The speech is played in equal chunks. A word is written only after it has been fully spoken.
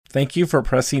Thank you for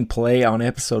pressing play on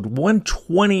episode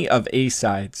 120 of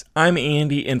A-Sides. I'm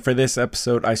Andy, and for this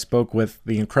episode, I spoke with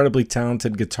the incredibly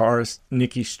talented guitarist,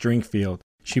 Nikki Stringfield.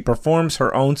 She performs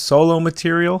her own solo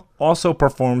material, also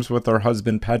performs with her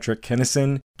husband Patrick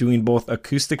Kennison, doing both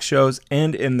acoustic shows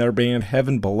and in their band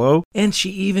Heaven Below, and she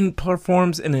even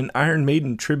performs in an Iron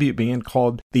Maiden tribute band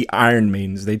called the Iron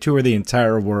Maidens. They tour the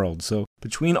entire world, so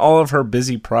between all of her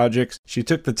busy projects, she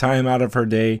took the time out of her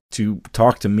day to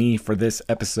talk to me for this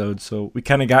episode, so we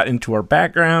kind of got into her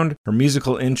background, her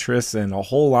musical interests, and a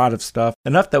whole lot of stuff,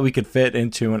 enough that we could fit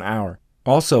into an hour.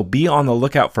 Also, be on the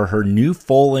lookout for her new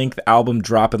full-length album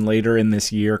dropping later in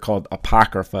this year called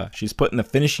Apocrypha. She's putting the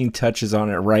finishing touches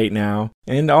on it right now.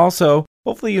 And also,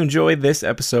 hopefully you enjoyed this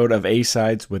episode of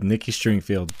A-Sides with Nikki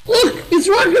Stringfield. Look, it's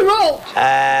rock and roll!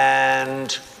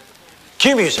 And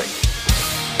cue music.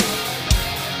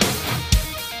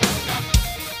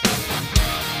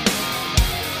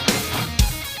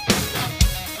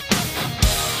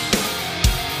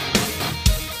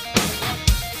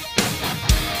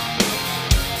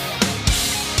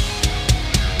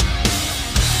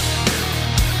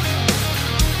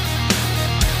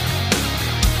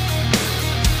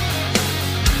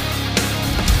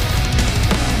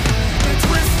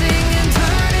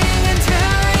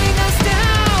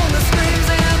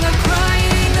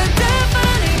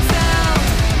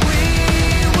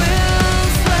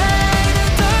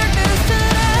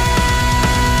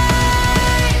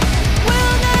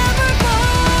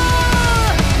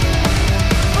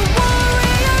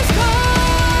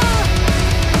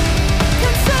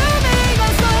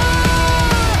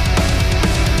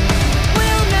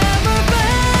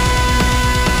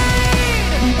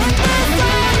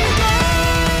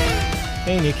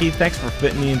 Thanks for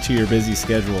fitting me into your busy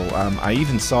schedule. I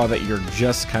even saw that you're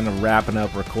just kind of wrapping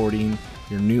up recording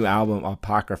your new album,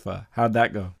 Apocrypha. How'd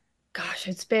that go? Gosh,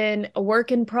 it's been a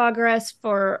work in progress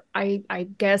for, I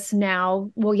guess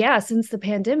now, well, yeah, since the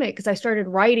pandemic, because I started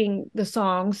writing the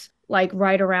songs like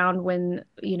right around when,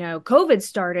 COVID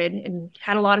started and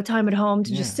had a lot of time at home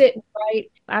to just sit and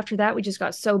write. After that, we just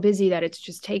got so busy that it's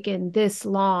just taken this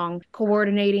long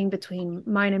coordinating between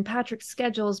mine and Patrick's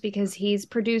schedules because he's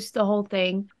produced the whole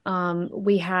thing.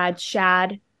 We had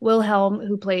Shad Wilhelm,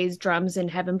 who plays drums in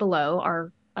Heaven Below,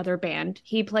 our other band.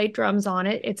 He played drums on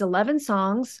it. It's 11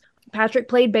 songs. Patrick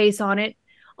played bass on it.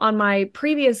 On my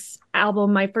previous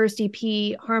album, my first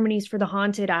EP, Harmonies for the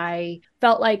Haunted, I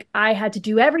felt like I had to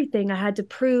do everything. I had to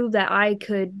prove that I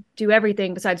could do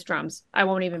everything besides drums. I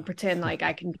won't even pretend like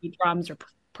I can do drums or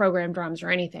program drums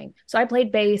or anything. So I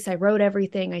played bass. I wrote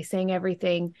everything. I sang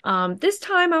everything. This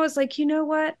time I was like, you know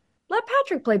what? Let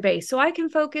Patrick play bass so I can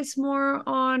focus more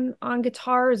on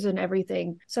guitars and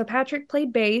everything. So Patrick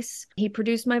played bass. He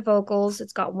produced my vocals.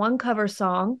 It's got one cover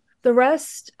song. The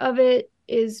rest of it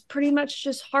is pretty much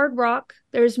just hard rock.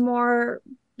 There's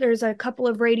a couple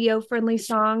of radio friendly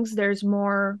songs. There's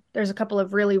a couple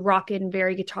of really rockin',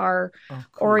 very guitar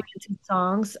oriented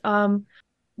songs.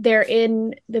 They're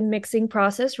in the mixing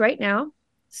process right now.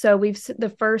 So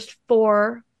the first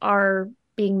 4 are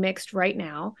being mixed right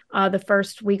now.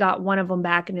 We got one of them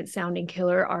back and it's sounding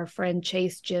killer. Our friend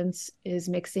Chase Gents is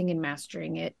mixing and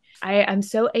mastering it. I'm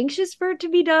so anxious for it to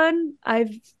be done.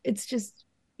 It's just,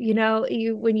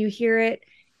 when you hear it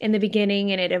in the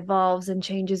beginning and it evolves and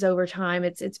changes over time,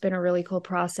 it's been a really cool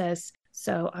process.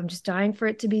 So I'm just dying for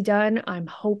it to be done. I'm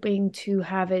hoping to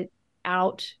have it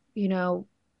out,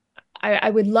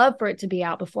 I would love for it to be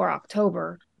out before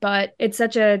October, but it's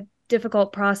such a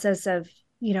difficult process of,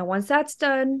 once that's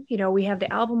done, we have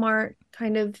the album art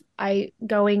kind of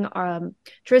going.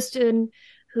 Tristan,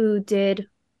 who did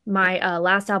my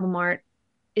last album art,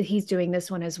 he's doing this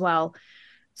one as well.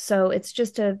 So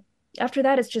after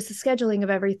that, it's just the scheduling of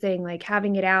everything, like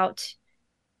having it out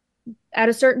at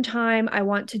a certain time. I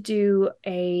want to do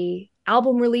a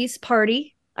album release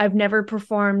party. I've never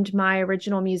performed my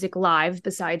original music live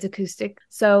besides acoustic.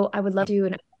 So I would love to do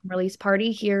an album release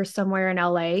party here somewhere in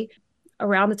LA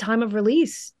around the time of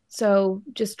release. So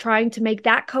just trying to make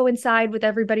that coincide with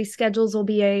everybody's schedules will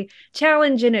be a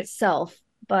challenge in itself.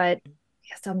 But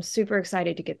yes, I'm super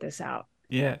excited to get this out.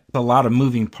 Yeah, a lot of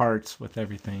moving parts with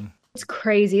everything. It's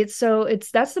crazy.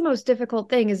 That's the most difficult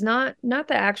thing is not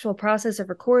the actual process of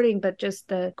recording, but just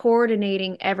the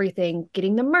coordinating everything,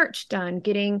 getting the merch done,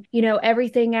 getting,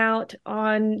 everything out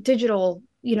on digital,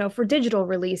 for digital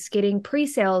release, getting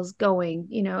pre-sales going,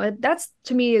 that's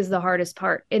to me is the hardest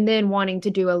part. And then wanting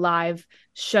to do a live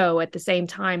show at the same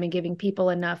time and giving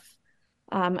people enough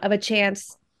of a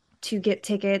chance to get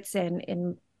tickets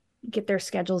and get their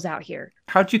schedules out here.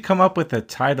 How'd you come up with the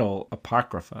title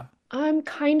Apocrypha? I'm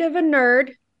kind of a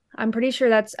nerd. I'm pretty sure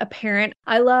that's apparent.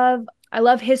 I love I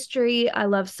love history. I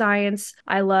love science.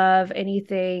 I love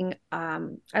anything.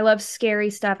 I love scary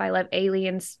stuff. I love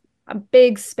aliens. I'm a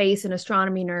big space and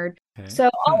astronomy nerd. Okay. So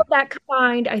all of that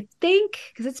combined, I think,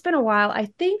 because it's been a while, I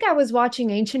think I was watching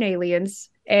Ancient Aliens,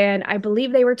 and I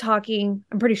believe they were talking,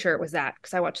 I'm pretty sure it was that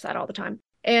because I watch that all the time.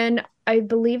 And I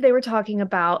believe they were talking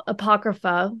about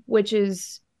Apocrypha, which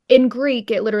is in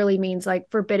Greek, it literally means like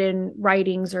forbidden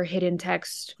writings or hidden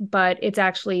text, but it's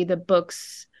actually the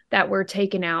books that were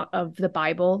taken out of the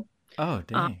Bible. Oh,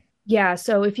 dang. Yeah,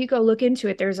 so if you go look into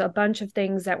it, there's a bunch of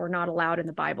things that were not allowed in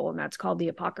the Bible, and that's called the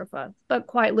Apocrypha. But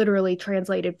quite literally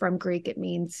translated from Greek, it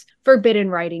means forbidden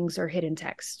writings or hidden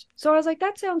text. So I was like,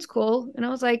 that sounds cool. And I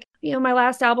was like, my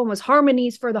last album was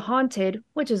Harmonies for the Haunted,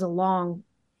 which is a long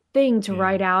thing to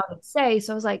write out and say.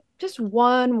 So I was like, just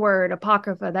one word,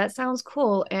 Apocrypha, that sounds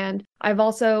cool. And I've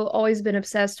also always been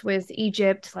obsessed with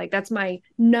Egypt. Like that's my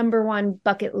number one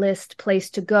bucket list place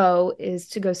to go, is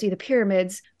to go see the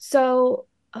pyramids. So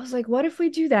I was like, what if we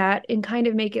do that and kind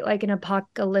of make it like an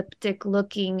apocalyptic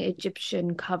looking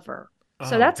Egyptian cover?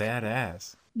 So that's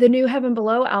badass. The new Heaven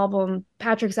Below album.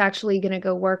 Patrick's actually going to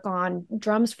go work on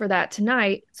drums for that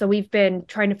tonight. So we've been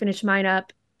trying to finish mine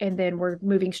up, and then we're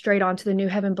moving straight on to the new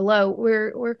Heaven Below.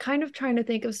 We're kind of trying to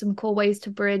think of some cool ways to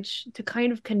bridge, to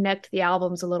kind of connect the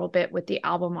albums a little bit with the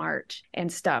album art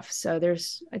and stuff. So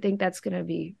I think that's going to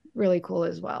be really cool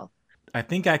as well. I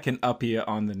think I can up you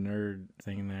on the nerd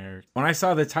thing there. When I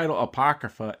saw the title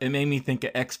Apocrypha, it made me think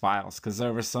of X-Files because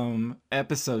there was some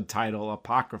episode title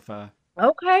Apocrypha.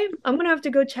 Okay, I'm going to have to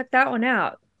go check that one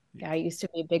out. Yeah, I used to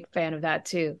be a big fan of that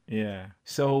too. Yeah.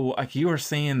 So like you were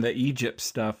saying the Egypt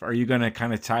stuff, are you going to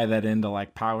kind of tie that into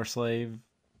like Power Slave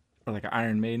or like an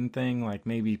Iron Maiden thing? Like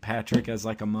maybe Patrick as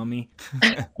like a mummy?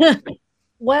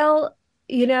 Well,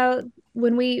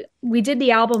 when we did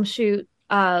the album shoot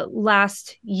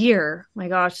last year, my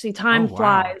gosh, see, time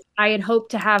flies. I had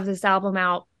hoped to have this album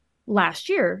out last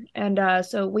year, and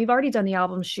so we've already done the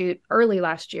album shoot early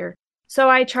last year. So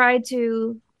I tried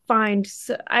to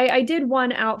I did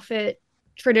one outfit,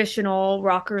 traditional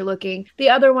rocker looking. The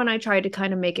other one I tried to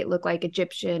kind of make it look like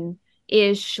Egyptian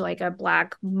ish, like a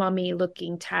black mummy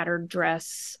looking tattered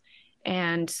dress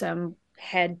and some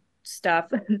head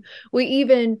stuff. we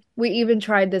even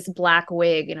tried this black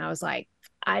wig, and I was like,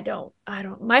 I don't,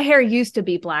 my hair used to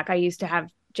be black. I used to have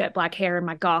jet black hair in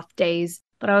my goth days,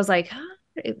 but I was like, huh?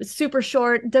 It was super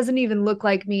short. Doesn't even look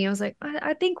like me. I was like,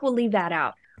 I think we'll leave that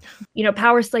out.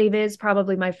 Power Slave is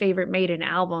probably my favorite Maiden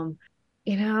album.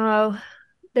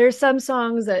 There's some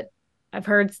songs that I've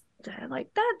heard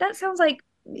like that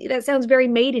sounds very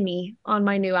Maiden-y on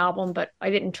my new album, but I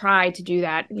didn't try to do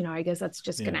that. I guess that's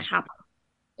just gonna happen.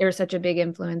 They're such a big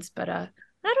influence, but I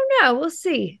don't know.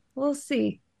 We'll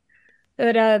see.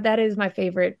 But that is my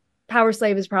favorite. Power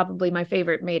Slave is probably my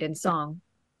favorite Maiden song.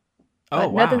 Oh,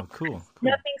 wow. Cool.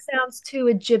 Nothing sounds too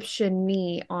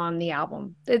Egyptian-y on the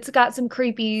album. It's got some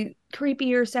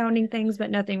creepier sounding things,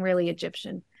 but nothing really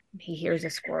Egyptian. He hears a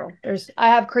squirrel. I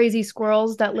have crazy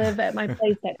squirrels that live at my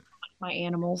place that my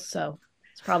animals, so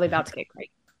it's probably about to get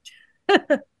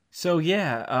crazy. So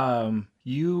yeah,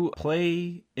 you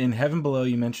play in Heaven Below,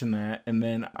 you mentioned that, and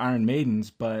then Iron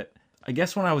Maidens, but I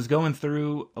guess when I was going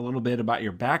through a little bit about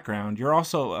your background, you're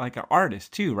also like an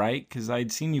artist too, right? Because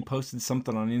I'd seen you posted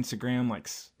something on Instagram, like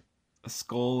a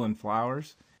skull and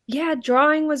flowers. Yeah,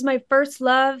 drawing was my first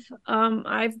love.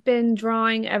 I've been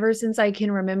drawing ever since I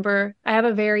can remember. I have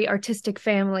a very artistic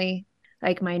family.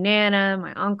 Like my nana,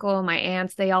 my uncle, my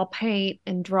aunts, they all paint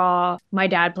and draw. My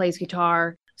dad plays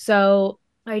guitar. So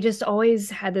I just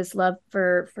always had this love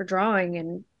for drawing.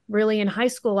 And really in high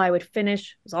school, I would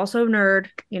was also a nerd,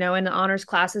 in the honors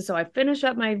classes. So I finish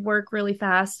up my work really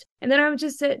fast. And then I would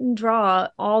just sit and draw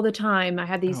all the time. I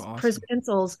had these Prism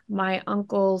pencils. My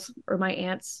uncle's or my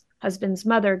aunt's husband's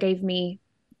mother gave me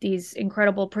these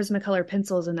incredible Prismacolor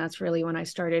pencils. And that's really when I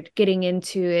started getting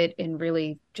into it and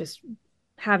really just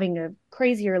having a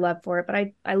crazier love for it.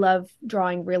 But I love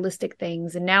drawing realistic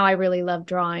things. And now I really love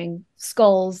drawing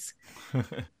skulls.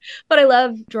 But I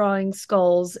love drawing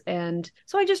skulls. And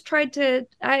so I just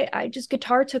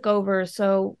guitar took over.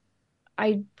 So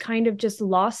I kind of just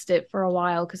lost it for a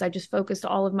while because I just focused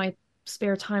all of my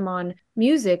spare time on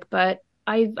music. But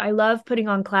I love putting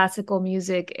on classical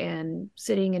music and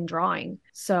sitting and drawing.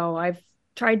 So I've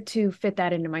tried to fit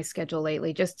that into my schedule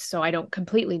lately just so I don't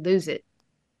completely lose it.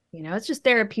 It's just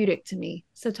therapeutic to me.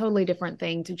 It's a totally different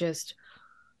thing to just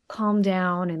calm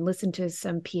down and listen to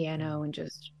some piano and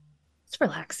it's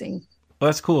relaxing. Well,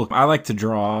 that's cool. I like to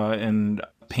draw and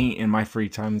paint in my free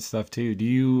time and stuff too. Do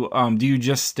you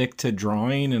just stick to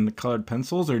drawing and the colored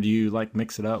pencils, or do you like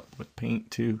mix it up with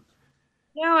paint too?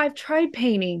 I've tried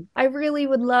painting. I really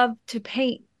would love to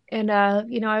paint. And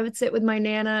I would sit with my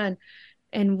nana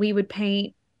and we would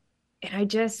paint.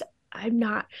 And I'm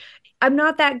not I'm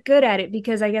not that good at it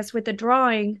because I guess with the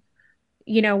drawing,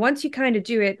 once you kind of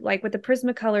do it, like with the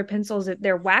Prismacolor pencils,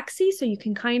 they're waxy, so you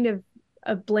can kind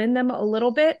of blend them a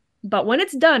little bit. But when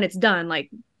it's done, it's done. Like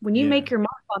when you Yeah. make your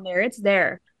mark on there, it's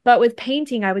there. But with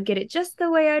painting, I would get it just the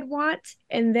way I'd want.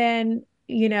 And then,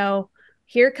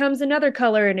 here comes another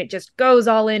color and it just goes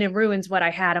all in and ruins what I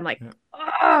had. I'm like,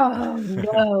 oh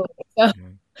no. So Yeah.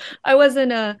 I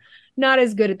wasn't not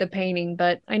as good at the painting,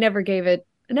 but I never gave it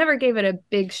a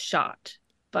big shot.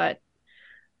 But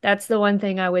that's the one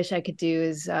thing I wish I could do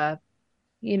is try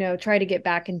to get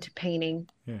back into painting.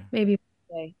 Yeah. Maybe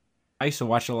one day. I used to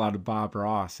watch a lot of Bob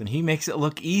Ross, and he makes it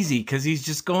look easy because he's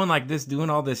just going like this,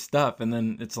 doing all this stuff, and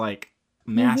then it's like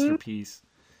Hmm. masterpiece.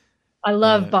 I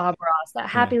love But Bob Ross, that yeah,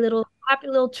 happy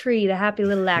little tree, the happy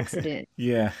little accident.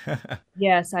 yeah.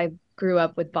 Yes, I grew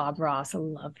up with Bob Ross. I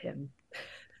love him.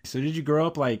 So did you grow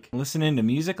up like listening to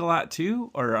music a lot too,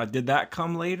 or did that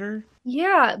come later?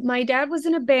 Yeah, my dad was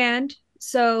in a band,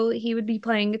 so he would be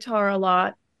playing guitar a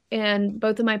lot, and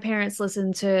both of my parents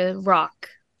listened to rock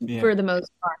Yeah. for the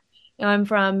most part. I'm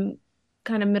from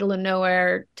kind of middle of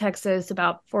nowhere, Texas,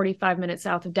 about 45 minutes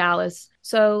south of Dallas.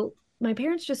 So my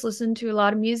parents just listened to a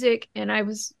lot of music, and I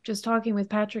was just talking with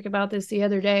Patrick about this the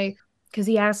other day because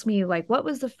he asked me like, "What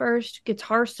was the first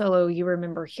guitar solo you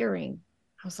remember hearing?"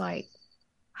 I was like,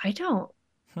 "I don't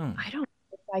Hmm. I don't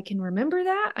know if I can remember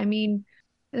that. I mean,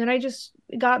 and then I just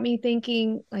got me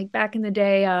thinking like back in the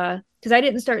day, because I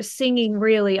didn't start singing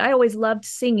really. I always loved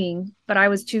singing, but I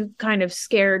was too kind of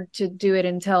scared to do it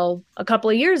until a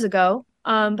couple of years ago.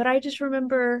 But I just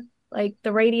remember like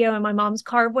the radio in my mom's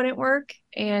car wouldn't work,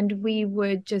 and we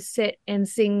would just sit and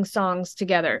sing songs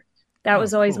together. That Oh,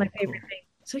 was always my cool, favorite cool. thing.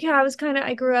 So yeah,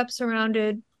 I grew up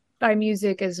surrounded by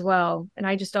music as well, and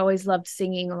I just always loved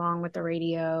singing along with the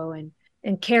radio and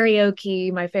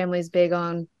karaoke. My family's big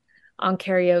on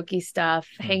karaoke stuff,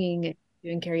 Hmm. hanging and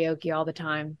doing karaoke all the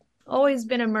time. Always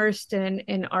been immersed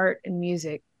in art and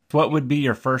music. What would be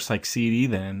your first like CD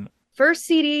then? First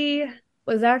CD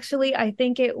was actually, I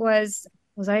think it was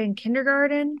I in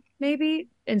kindergarten maybe,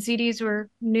 and CDs were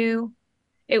new.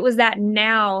 It was that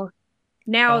now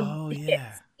Oh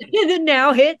yeah. hits. The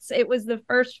now hits. It was the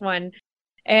first one.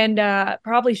 And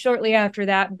probably shortly after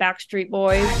that, Backstreet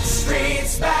Boys.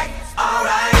 Streets back, all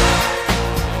right.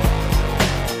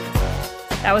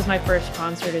 That was my first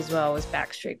concert as well, was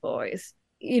Backstreet Boys.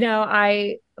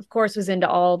 I of course was into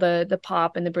all the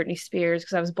pop and the Britney Spears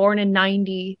because I was born in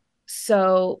 90.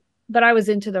 So, but I was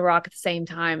into the rock at the same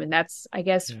time. And that's, I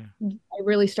guess, Yeah. I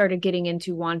really started getting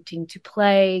into wanting to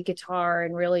play guitar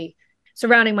and really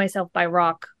surrounding myself by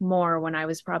rock more when I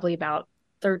was probably about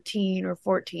 13 or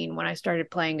 14 when I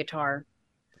started playing guitar.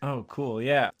 Oh, cool.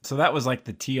 Yeah. So that was like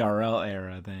the TRL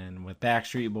era then with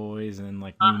Backstreet Boys and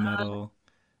like new Uh-huh. metal.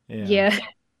 Yeah.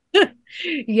 Yeah.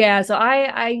 Yeah, so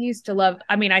I used to love,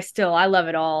 I mean, I love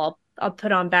it all. I'll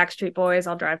put on Backstreet Boys.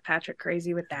 I'll drive Patrick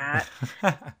crazy with that.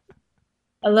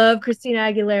 I love Christina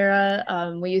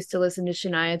Aguilera. We used to listen to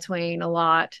Shania Twain a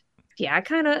lot. Yeah,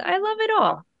 I love it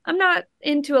all. I'm not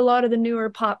into a lot of the newer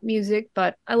pop music,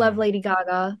 but I love Yeah. Lady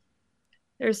Gaga.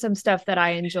 There's some stuff that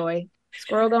I enjoy.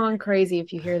 Squirrel going crazy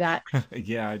if you hear that.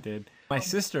 Yeah, I did. My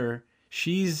sister,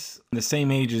 she's the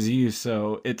same age as you,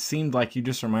 so it seemed like you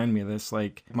just remind me of this.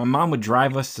 Like my mom would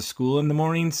drive us to school in the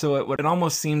morning, so it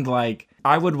almost seemed like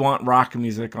I would want rock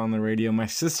music on the radio. My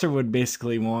sister would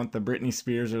basically want the Britney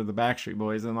Spears or the Backstreet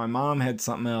Boys, and my mom had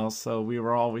something else. So we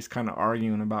were always kind of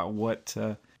arguing about what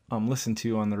to listen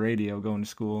to on the radio going to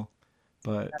school.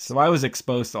 But so I was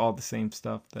exposed to all the same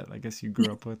stuff that I guess you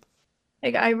grew up with.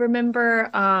 Like I remember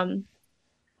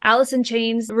Alice in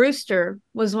Chains Rooster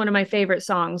was one of my favorite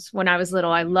songs when I was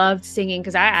little. I loved singing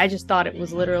because I just thought it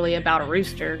was literally about a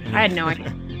rooster. I had no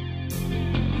idea.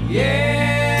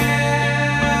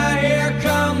 Yeah, here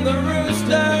come the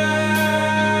rooster.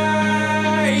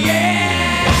 Yeah.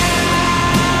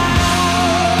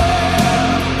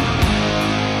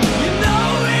 You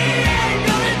know he ain't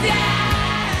gonna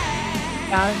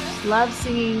die. I just love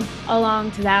singing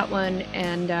along to that one.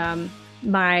 And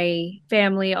my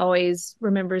family always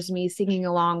remembers me singing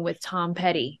along with Tom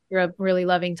Petty. Grew up really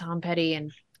loving Tom Petty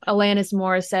and Alanis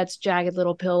Morissette's Jagged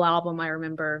Little Pill album. I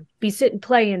remember be sitting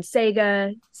playing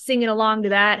Sega, singing along to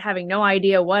that, having no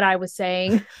idea what I was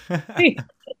saying.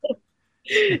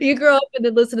 You grow up and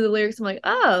then listen to the lyrics. I'm like,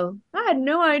 oh, I had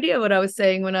no idea what I was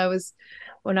saying when I was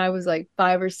like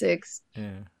 5 or 6.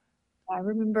 Yeah. I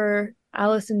remember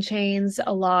Alice in Chains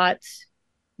a lot.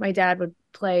 My dad would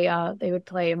play, they would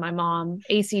play my mom,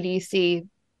 AC/DC.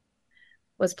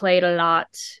 was played a lot.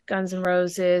 Guns N'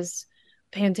 Roses,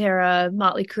 Pantera,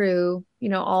 Motley Crue,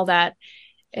 all that.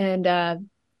 And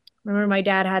remember my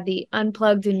dad had the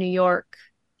Unplugged in New York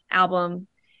album.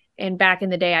 And back in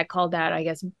the day, I called that, I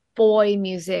guess, boy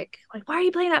music. Like, why are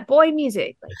you playing that boy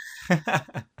music? Like,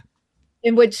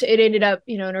 in which it ended up,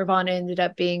 Nirvana ended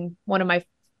up being one of my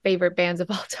favorite bands of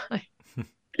all time.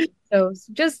 So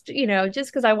just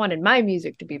because I wanted my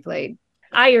music to be played.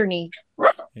 Irony.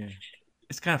 Yeah.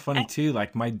 It's kind of funny too.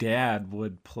 Like my dad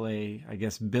would play, I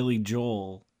guess, Billy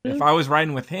Joel if I was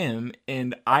riding with him,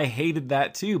 and I hated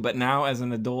that too. But now as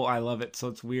an adult, I love it. So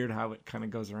it's weird how it kind of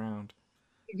goes around.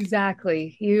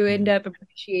 Exactly. You end up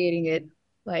appreciating it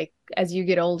like as you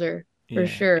get older, for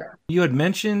sure. You had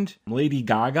mentioned Lady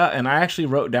Gaga, and I actually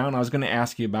wrote down, I was going to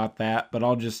ask you about that, but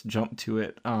I'll just jump to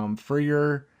it. For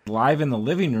your Live in the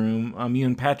Living Room, you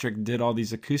and Patrick did all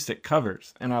these acoustic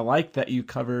covers, and I like that you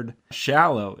covered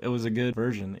Shallow. It was a good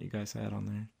version that you guys had on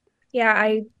there.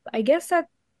 Yeah, I guess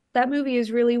that movie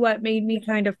is really what made me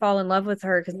kind of fall in love with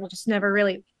her, because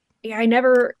I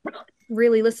never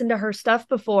really listened to her stuff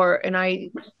before, and I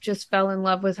just fell in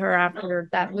love with her after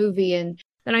that movie. And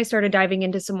then I started diving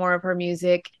into some more of her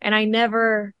music, and I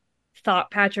never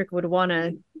thought Patrick would want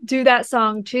to do that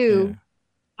song too. Yeah.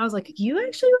 I was like, you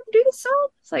actually want to do this song?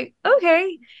 It's like,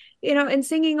 okay. And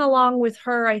singing along with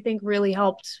her, I think really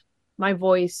helped my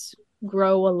voice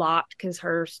grow a lot, because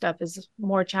her stuff is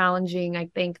more challenging,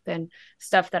 I think, than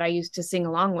stuff that I used to sing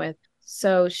along with.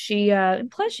 So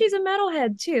plus she's a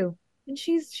metalhead too. And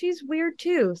she's weird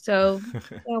too. So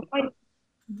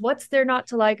what's there not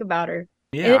to like about her?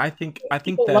 Yeah, I think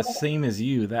the same as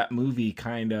you. That movie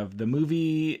the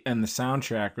movie and the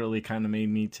soundtrack really kind of made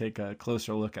me take a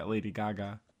closer look at Lady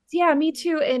Gaga. Yeah, me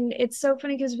too. And it's so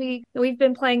funny because we've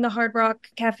been playing the Hard Rock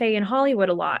Cafe in Hollywood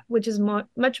a lot, which is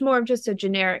much more of just a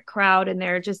generic crowd, and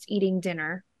they're just eating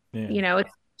dinner. Yeah.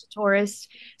 It's tourists.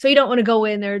 So you don't want to go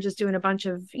in there just doing a bunch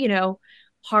of,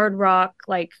 hard rock,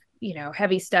 like,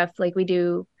 heavy stuff like we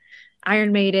do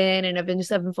Iron Maiden and Avenged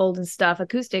Sevenfold and stuff,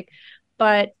 acoustic.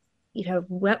 But,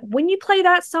 when you play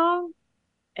that song,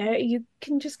 you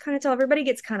can just kind of tell everybody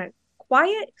gets kind of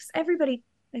quiet. Everybody,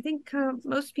 I think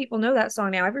most people know that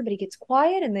song now. Everybody gets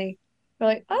quiet and they're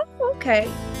like, oh, okay.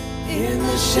 In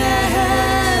the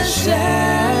shallow,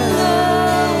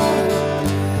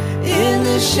 in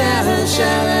the shallow,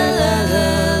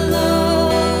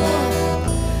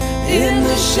 in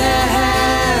the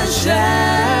shallow,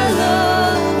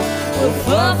 we're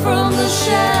far from the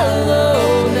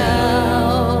shallow now.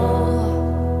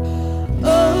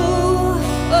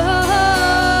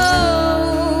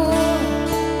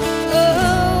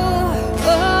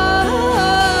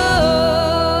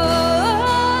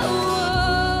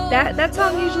 That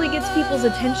song usually gets people's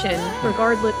attention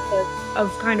regardless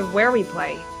of kind of where we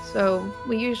play. So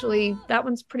that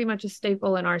one's pretty much a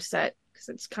staple in our set, because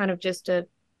it's kind of just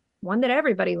one that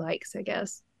everybody likes, I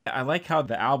guess. I like how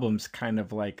the album's kind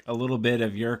of like a little bit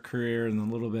of your career and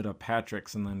a little bit of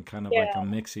Patrick's, and then kind of like a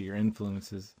mix of your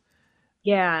influences.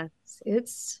 Yeah,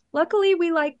 it's luckily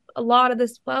we like a lot of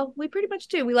this. Well, we pretty much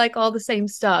do. We like all the same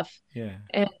stuff. Yeah.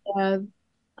 And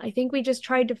I think we just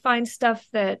tried to find stuff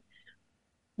that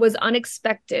was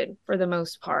unexpected for the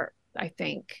most part, I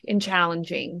think, and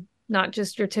challenging. Not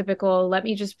just your typical, let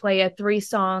me just play a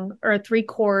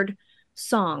 3-chord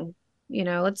song.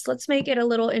 Let's make it a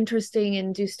little interesting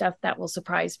and do stuff that will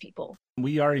surprise people.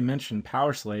 We already mentioned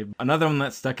Power Slave. Another one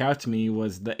that stuck out to me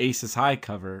was the Aces High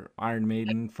cover, Iron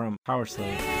Maiden from Power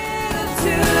Slave.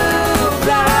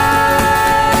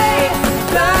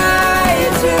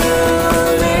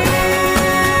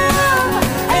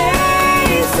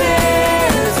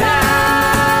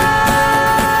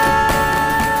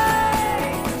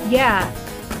 Yeah,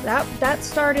 that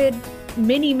started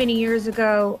many years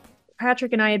ago.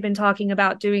 Patrick and I had been talking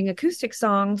about doing acoustic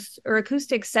songs or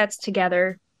acoustic sets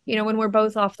together, when we're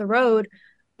both off the road,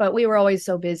 but we were always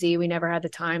so busy. We never had the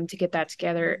time to get that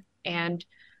together. And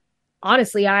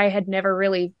honestly, I had never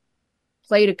really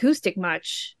played acoustic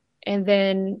much. And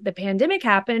then the pandemic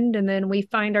happened, and then we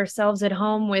find ourselves at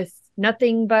home with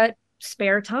nothing but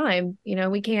spare time.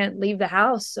 We can't leave the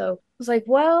house. So I was like,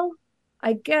 well,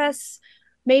 I guess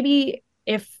maybe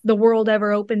if the world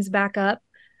ever opens back up,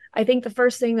 I think the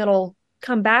first thing that'll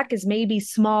come back is maybe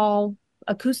small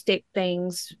acoustic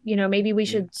things. Maybe we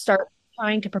should start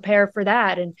trying to prepare for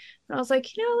that. And I was like,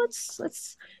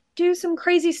 let's do some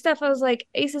crazy stuff. I was like,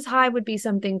 Aces High would be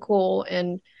something cool.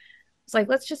 And it's like,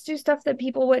 let's just do stuff that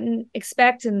people wouldn't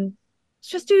expect, and let's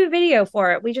just do a video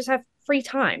for it. We just have free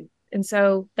time. And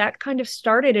so that kind of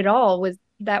started it all.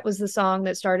 That was the song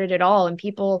that started it all. And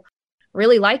people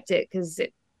really liked it because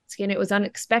it was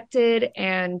unexpected,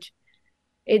 and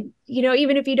it,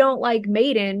 even if you don't like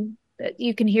Maiden, that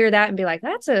you can hear that and be like,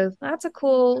 it's a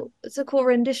cool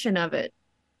rendition of it.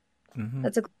 Hmm.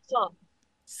 That's a cool song.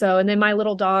 So, and then my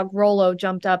little dog Rolo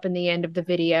jumped up in the end of the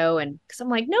video, and because I'm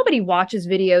like, nobody watches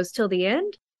videos till the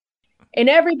end. And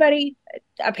everybody,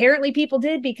 apparently people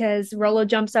did, because Rolo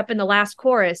jumps up in the last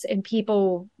chorus and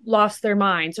people lost their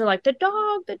minds. They're like, the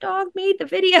dog made the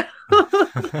video.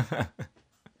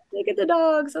 Look at the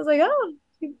dog. So I was like, oh,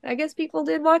 I guess people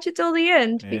did watch it till the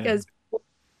end Yeah. because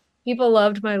people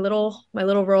loved my little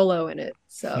Rolo in it.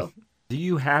 So, Do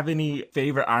you have any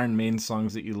favorite Iron Maiden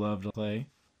songs that you love to play?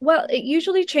 well, it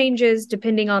usually changes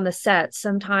depending on the set.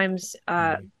 Sometimes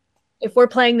Mm. if we're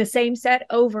playing the same set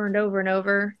over and over and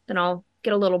over, then I'll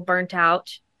get a little burnt out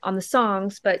on the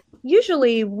songs, but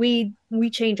usually we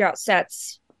change out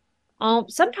sets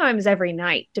sometimes every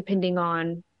night, depending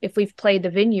on if we've played the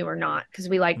venue or not, because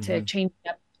we like to Hmm. change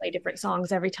up, play different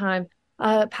songs every time.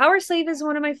 Power Slave is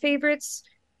one of my favorites.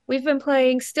 We've been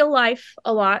playing Still Life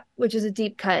a lot, which is a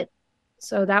deep cut.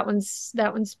 So that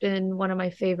one's been one of my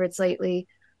favorites lately.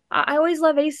 I always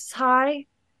love Aces High.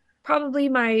 Probably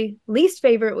my least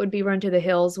favorite would be Run to the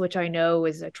Hills, which I know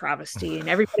is a travesty and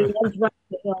everybody loves Run to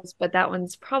the Hills, but that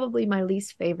one's probably my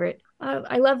least favorite.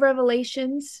 I love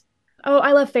Revelations. Oh,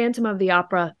 I love Phantom of the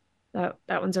Opera. That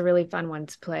one's a really fun one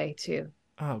to play too.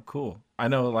 Oh, cool. I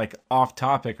know, like off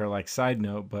topic or like side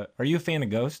note, but are you a fan of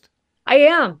Ghost? I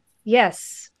am.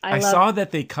 Yes, I I love. saw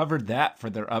that they covered that for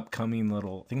their upcoming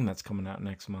little thing that's coming out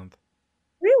next month.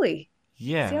 Really? See,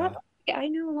 Yeah. I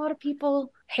know a lot of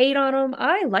people hate on them.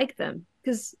 I like them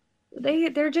because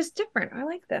they're just different. I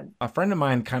like them. A friend of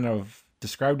mine kind of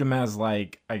described him as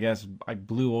like, I guess, like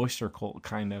Blue Oyster Cult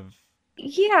kind of.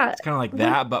 Yeah, It's kind of like when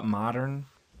that, but modern.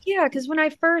 yeah, because when I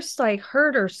first like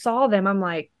heard or saw them, I'm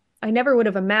like, I never would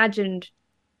have imagined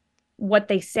that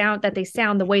they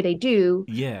sound the way they do,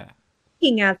 Yeah.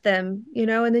 looking at them,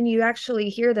 and then you actually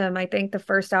hear them. I think the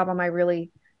first album I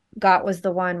really got was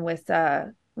the one with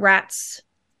Rats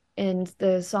and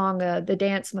the song The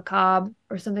Dance Macabre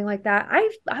or something like that.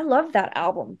 I love that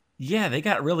album. Yeah, they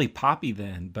got really poppy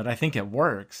then, but I think it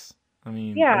works. I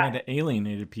mean, it Yeah. might have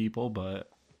alienated people, but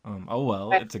oh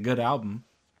well, it's a good album.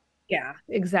 Yeah,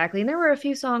 exactly. And there were a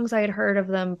few songs I had heard of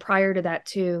them prior to that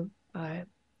too,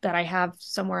 that I have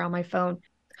somewhere on my phone.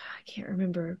 I can't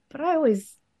remember, but I'll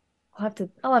have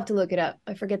to look it up.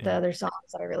 I forget the Yeah. other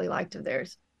songs that I really liked of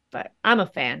theirs, but I'm a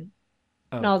fan.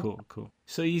 And Oh, I'll cool, cool.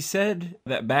 So you said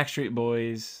that Backstreet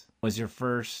Boys was your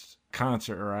first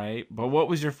concert, right? But what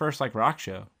was your first like rock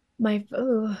show?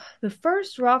 the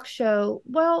first rock show.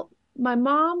 Well, my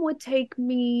mom would take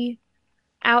me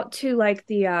out to like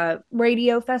the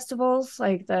radio festivals,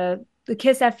 like the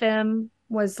Kiss FM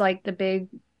was like the big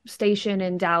station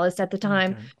in Dallas at the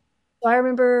time. Okay. So I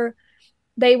remember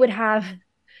they would have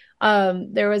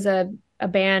there was a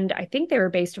band, I think they were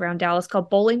based around Dallas, called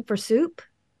Bowling for Soup.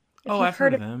 If Oh, you've I've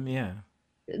heard heard of of, them. Yeah.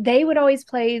 they would always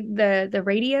play the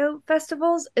radio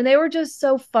festivals and they were just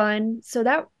so fun. So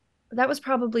that was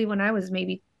probably when I was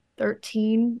maybe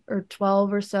 13 or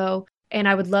 12 or so. And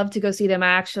I would love to go see them.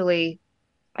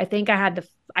 I think I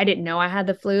didn't know I had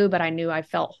the flu, but I knew I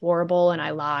felt horrible and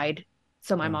I lied.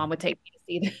 So my Oh. mom would take me to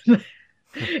see them.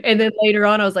 And then later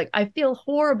on, I was like, I feel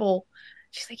horrible.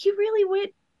 She's like, you really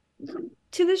went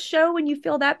to this show when you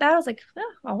feel that bad? I was like,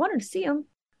 oh, I wanted to see them.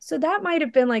 So that might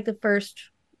have been like the first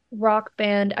rock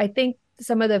band. I think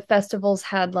some of the festivals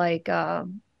had like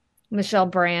Michelle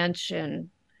Branch and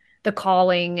The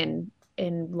Calling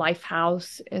and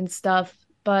Lifehouse and stuff.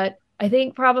 But I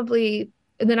think probably,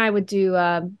 and then I would do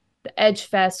the Edge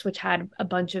Fest, which had a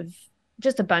bunch of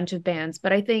bands.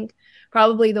 But I think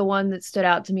probably the one that stood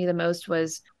out to me the most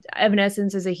was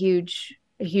Evanescence is a huge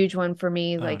one for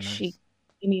me. Oh, Like she nice.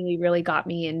 immediately really got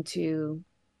me into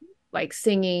like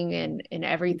singing and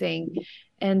everything.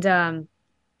 And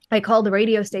I called the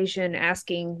radio station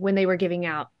asking when they were giving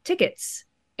out tickets.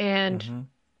 And Mm-hmm.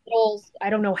 well, I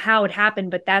don't know how it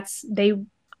happened, but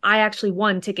I actually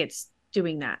won tickets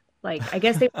doing that. Like, I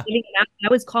guess they were giving it out.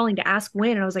 I was calling to ask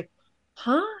when, and I was like,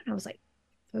 huh? And I was like,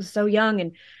 I was so young.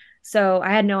 And so I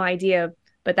had no idea,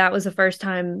 but that was the first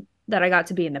time that I got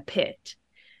to be in the pit.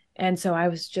 And so I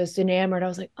was just enamored. I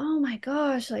was like, oh my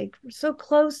gosh, like we're so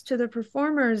close to the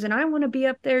performers, and I want to be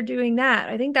up there doing that.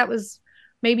 I think that was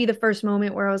maybe the first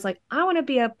moment where I was like, I want to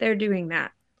be up there doing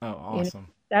that. Oh, You know, awesome.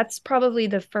 that's probably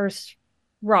the first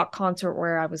rock concert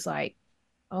where I was like,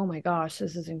 oh my gosh,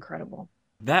 this is incredible.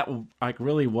 That like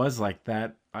really was like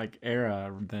that like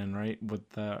era then, right? With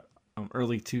the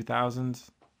early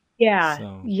 2000s. Yeah.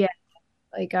 So, Yeah.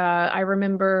 Like I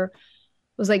remember it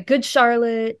was like Good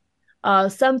Charlotte,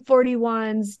 some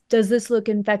 41s, Does This Look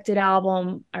Infected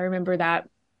album. I remember that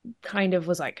kind of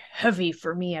was like heavy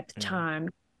for me at the time.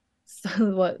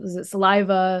 So what was it,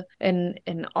 Saliva and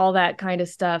all that kind of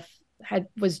stuff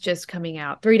was just coming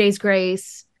out. 3 Days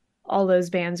Grace, all those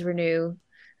bands were new.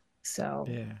 So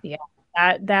yeah,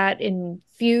 that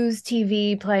infused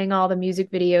TV playing all the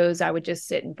music videos. I would just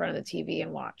sit in front of the TV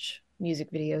and watch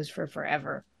music videos for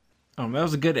forever. That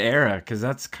was a good era because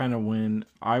that's kind of when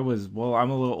I'm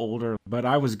a little older, but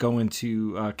I was going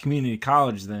to community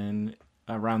college then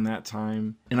around that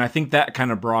time. And I think that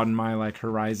kind of broadened my like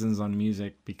horizons on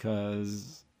music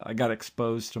because I got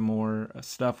exposed to more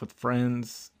stuff with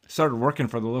friends. Started working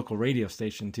for the local radio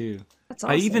station too. That's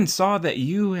awesome. I even saw that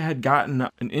you had gotten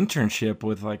an internship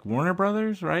with like Warner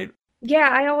Brothers, right? Yeah,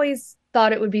 I always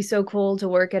thought it would be so cool to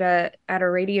work at a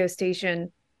radio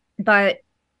station, but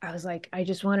I was like, I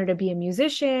just wanted to be a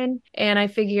musician, and I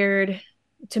figured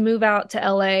to move out to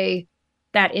LA,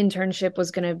 that internship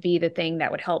was going to be the thing that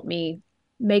would help me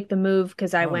make the move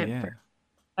because I went from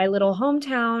my little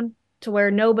hometown to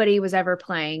where nobody was ever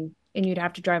playing, and you'd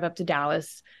have to drive up to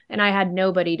Dallas, and I had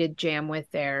nobody to jam with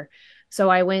there. So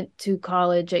I went to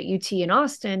college at UT in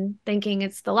Austin thinking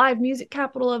it's the live music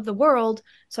capital of the world.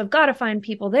 So I've got to find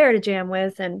people there to jam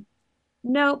with. And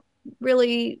nope,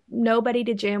 really nobody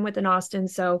to jam with in Austin.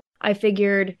 So I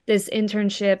figured this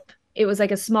internship, it was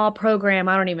like a small program.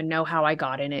 I don't even know how I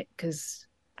got in it because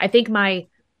I think my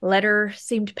letter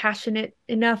seemed passionate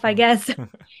enough, I guess. And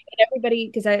everybody,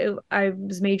 because I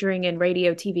was majoring in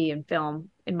radio, TV, and film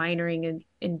and minoring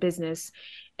in business.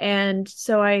 And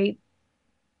so I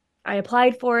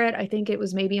applied for it. I think it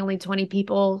was maybe only 20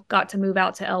 people got to move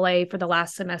out to LA for the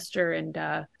last semester and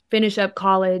finish up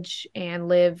college and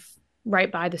live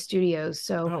right by the studios.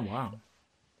 So, oh, wow.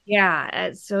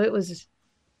 Yeah. So it was,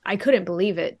 I couldn't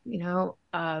believe it,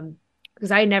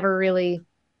 because I never really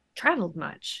traveled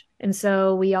much. And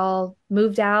so we all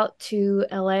moved out to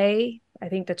LA, I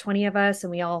think the 20 of us,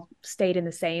 and we all stayed in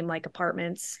the same like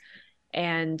apartments.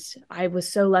 And I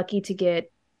was so lucky to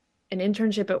get an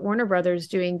internship at Warner Brothers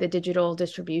doing the digital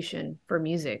distribution for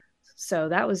music. So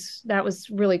that was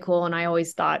really cool. And I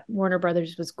always thought Warner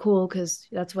Brothers was cool because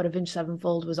that's what Avenged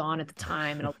Sevenfold was on at the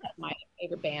time. And a lot of my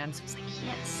favorite bands. I was like,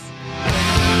 yes.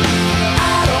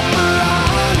 I don't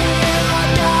belong here. I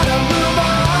gotta move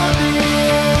on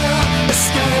here.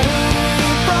 Escape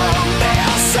from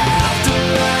their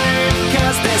self-delay.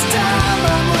 'Cause this time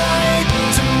I'm ready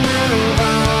to move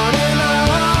on and on.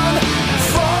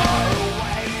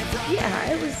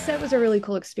 That was a really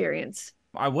cool experience.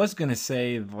 I was gonna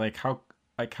say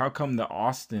how come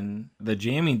the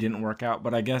jamming didn't work out,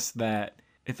 but I guess that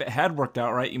if it had worked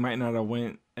out right, you might not have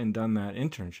went and done that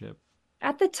internship.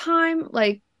 At the time,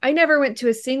 like I never went to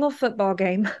a single football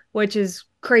game, which is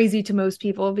crazy to most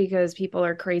people because people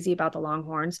are crazy about the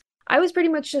Longhorns. I was pretty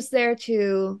much just there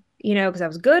to, because I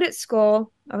was good at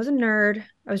school. I was a nerd.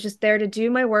 I was just there to do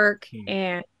my work,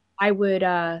 and I would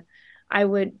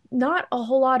not a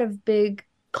whole lot of big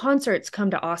concerts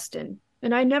come to Austin.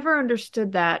 And I never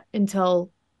understood that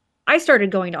until I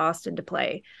started going to Austin to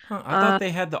play. Huh, I thought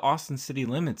they had the Austin city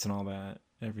limits and all that,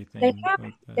 everything.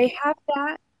 They have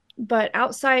that, but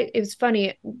outside, it was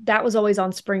funny. That was always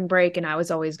on spring break, and I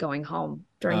was always going home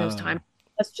during those times.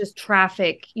 That's just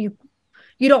traffic. You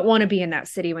don't want to be in that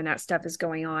city when that stuff is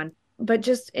going on. But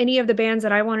just any of the bands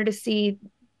that I wanted to see,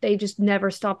 they just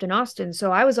never stopped in Austin.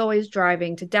 So I was always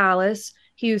driving to Dallas,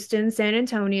 Houston, San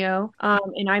Antonio.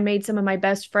 And I made some of my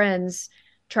best friends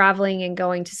traveling and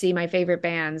going to see my favorite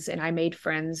bands. And I made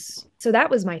friends. So that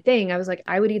was my thing. I was like,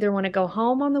 I would either want to go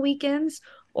home on the weekends,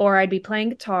 or I'd be playing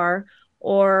guitar,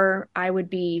 or I would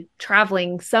be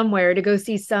traveling somewhere to go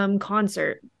see some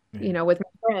concert, with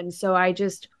my friends. So I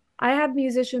have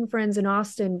musician friends in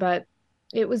Austin, but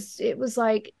it was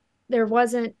like there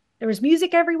was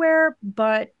music everywhere,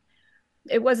 but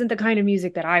it wasn't the kind of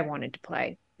music that I wanted to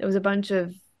play. It was a bunch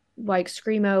of like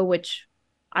screamo, which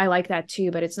I like that too,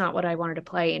 but it's not what I wanted to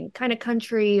play, and kind of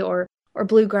country or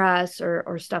bluegrass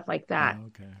or stuff like that. Oh,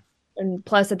 okay. And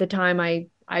plus at the time,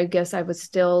 I guess I was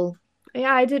still,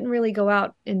 I didn't really go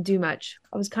out and do much.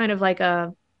 I was kind of like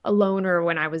a loner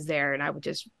when I was there, and I would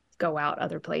just go out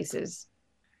other places.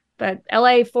 But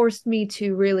LA forced me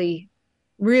to really,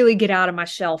 really get out of my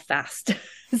shell fast.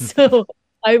 So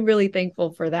I'm really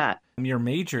thankful for that. Your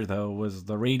major though was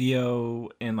the radio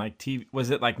and like TV. Was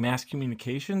it like mass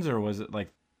communications, or was it like?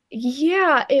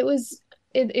 Yeah, it was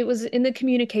in the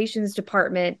communications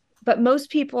department, but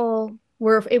most people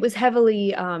it was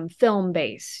heavily film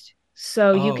based.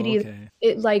 So you could either,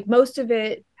 most of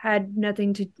it had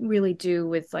nothing to really do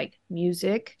with like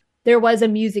music. There was a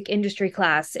music industry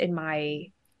class in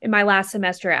my last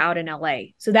semester out in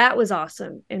LA. So that was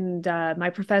awesome. And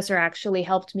my professor actually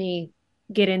helped me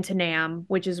get into NAMM,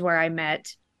 which is where I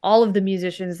met all of the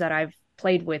musicians that I've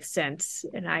played with since,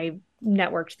 and I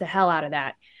networked the hell out of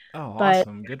that. Oh, But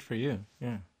awesome. Good for you.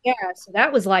 Yeah. yeah, so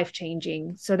that was life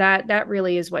changing. So that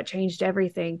really is what changed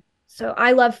everything. So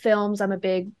I love films. I'm a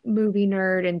big movie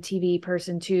nerd and TV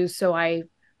person too. So I'm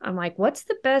like, what's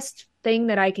the best thing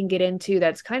that I can get into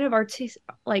that's kind of artsy,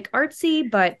 like artsy,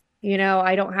 but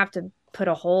I don't have to put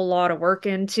a whole lot of work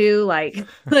into, like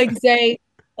say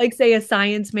a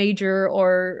science major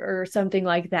or something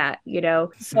like that.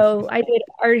 So I did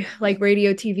art, like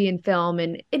radio, TV, and film,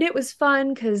 and it was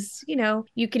fun because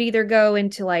you could either go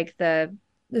into like the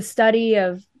study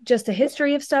of just a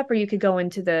history of stuff, or you could go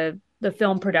into the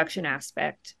film production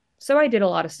aspect. So I did a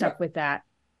lot of stuff with that.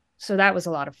 So that was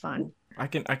a lot of fun. I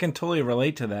can totally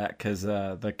relate to that because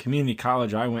the community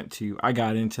college I went to, I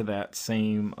got into that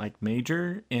same like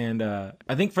major, and I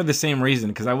think for the same reason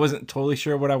because I wasn't totally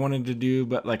sure what I wanted to do,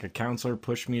 but like a counselor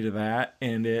pushed me to that,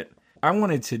 and I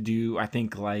wanted to do I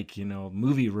think like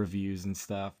movie reviews and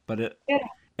stuff, but it Yeah.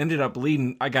 ended up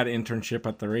leading. I got an internship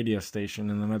at the radio station,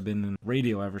 and then I've been in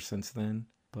radio ever since then.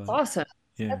 It's But awesome.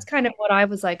 yeah. That's kind of what I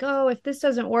was like, oh, if this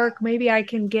doesn't work, maybe I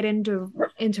can get into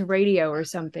radio or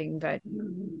something. But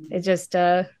it just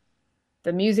the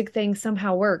music thing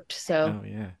somehow worked. So Oh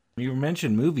yeah. You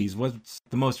mentioned movies. What's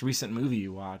the most recent movie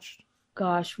you watched?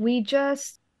 gosh,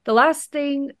 the last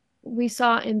thing we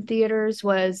saw in theaters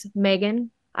was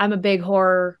Megan. I'm a big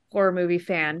horror movie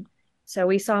fan. So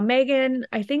we saw Megan.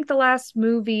 I think the last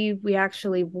movie we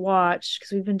actually watched,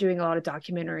 because we've been doing a lot of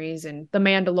documentaries and The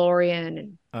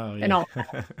Mandalorian Oh and yeah. all,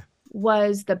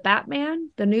 was the Batman,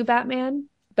 the new Batman.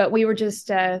 But we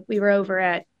were over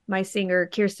at my singer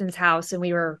Kirsten's house, and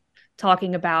we were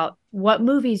talking about what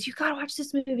movies you gotta watch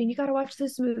this movie and you gotta watch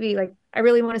this movie. Like I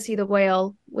really want to see The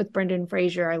Whale with Brendan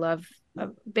Fraser. I love a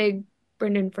big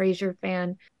Brendan Fraser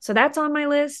fan. So that's on my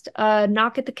list.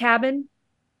 Knock at the Cabin.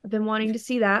 I've been wanting to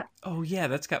see that. Oh yeah,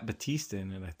 that's got Batista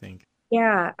in it, I think.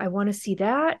 Yeah, I want to see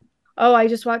that. Oh, I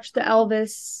just watched the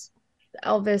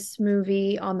Elvis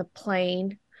movie on the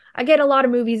plane. I get a lot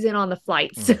of movies in on the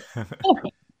flights.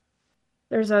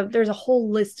 There's a whole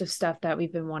list of stuff that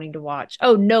we've been wanting to watch.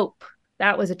 Oh, Nope.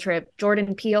 That was a trip.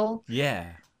 Jordan Peele. Yeah.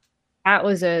 That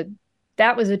was a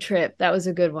that was a trip. That was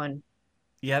a good one.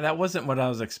 Yeah, that wasn't what I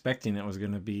was expecting it was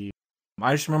going to be.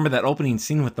 I just remember that opening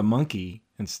scene with the monkey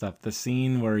and stuff. The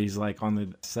scene where he's like on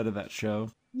the set of that show.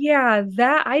 Yeah,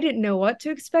 that I didn't know what to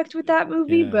expect with that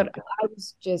movie, Yeah. but I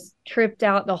was just tripped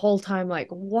out the whole time, like,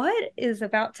 what is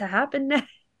about to happen Yeah.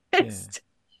 next?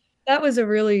 That was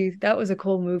a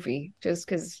cool movie, just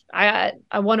because I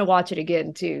want to watch it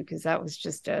again too, because that was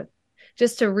just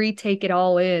to retake it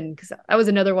all in, because that was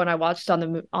another one I watched on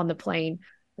the plane,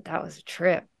 but that was a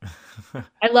trip.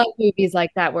 I love movies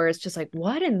like that where it's just like,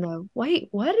 what did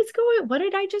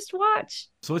I just watch?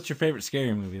 So what's your favorite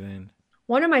scary movie then?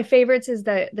 One of my favorites is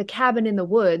the Cabin in the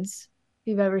Woods.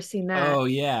 If you've ever seen that. Oh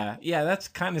yeah. Yeah, that's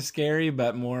kind of scary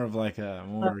but more of like a Uh,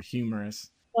 more humorous.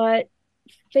 But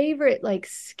favorite like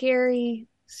scary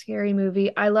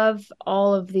movie. I love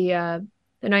all of the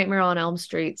Nightmare on Elm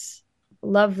Streets.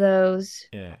 Love those.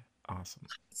 Yeah. Awesome.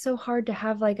 It's so hard to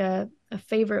have like a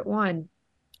favorite one.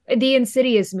 The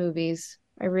Insidious movies.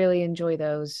 I really enjoy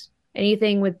those.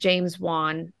 Anything with James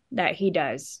Wan that he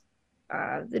does.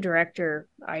 The director,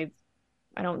 I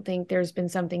don't think there's been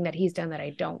something that he's done that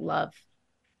I don't love.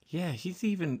 Yeah, he's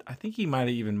even I think he might have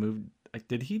even moved like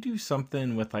did he do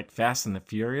something with like Fast and the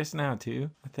Furious now too?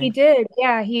 I He think. did.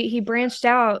 Yeah, he branched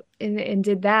out and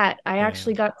did that. I Yeah.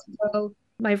 actually got to go.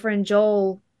 My friend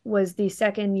Joel was the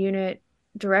second unit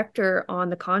director on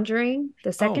The Conjuring, the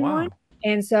Oh second one. wow.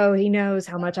 And so he knows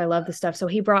how much I love the stuff. So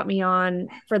he brought me onto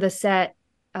the set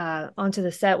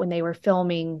when they were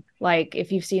filming. Like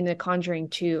if you've seen The Conjuring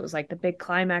 2, it was like the big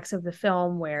climax of the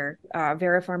film where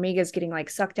Vera Farmiga is getting like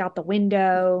sucked out the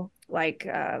window. Like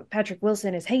Patrick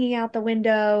Wilson is hanging out the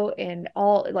window, and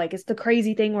all like it's the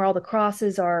crazy thing where all the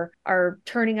crosses are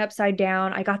turning upside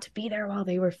down. I got to be there while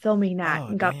they were filming that Oh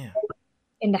and got damn.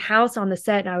 in the house on the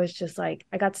set, and I was just like,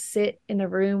 I got to sit in the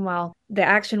room while the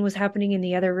action was happening in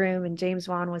the other room, and James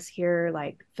Wan was here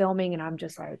like filming, and I'm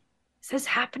just like, is this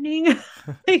happening?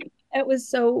 Like it was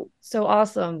so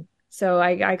awesome. So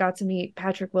I got to meet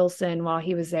Patrick Wilson while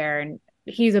he was there, and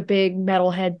he's a big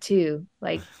metalhead too.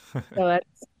 Like so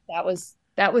that was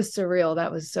surreal.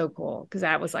 That was so cool because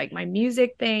that was like my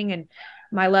music thing and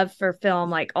my love for film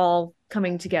like all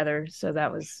coming together. So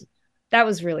that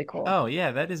was really cool. Oh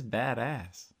yeah, that is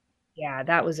badass. Yeah,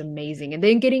 that was amazing. And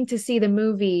then getting to see the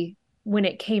movie when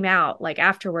it came out, like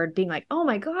afterward, being like, oh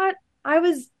my God, I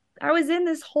was I was in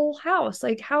this whole house.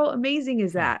 Like, how amazing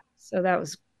is Hmm. that? So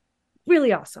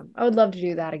Really awesome. I would love to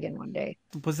do that again one day.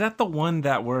 Was that the one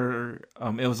that were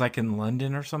it was like in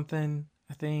London or something,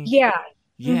 I think? Yeah.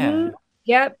 Yeah. Mm-hmm.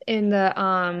 Yep. And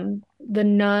the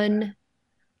nun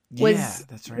Yeah, was,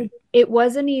 that's right. it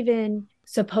wasn't even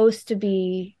supposed to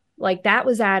be like that,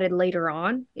 was added later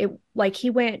on. It like he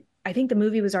went, I think the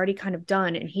movie was already kind of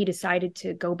done and he decided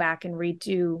to go back and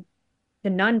redo the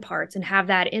nun parts and have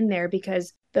that in there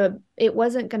because the it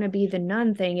wasn't going to be the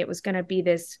nun thing. It was going to be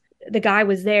this, the guy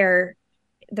was there,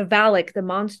 the Valak, the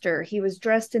monster. He was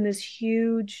dressed in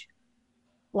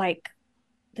like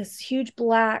this huge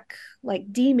black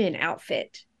like demon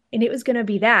outfit. And it was going to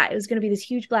be that. It was going to be this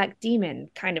huge black demon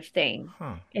kind of thing.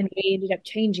 Huh. And they ended up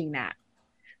changing that.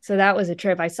 So that was a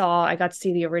trip. I got to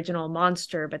see the original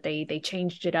monster, but they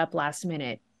changed it up last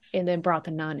minute and then brought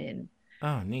the nun in.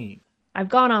 Oh, neat. I've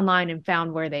gone online and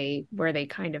found where they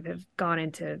kind of have gone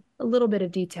into a little bit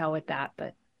of detail with that,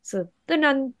 but so the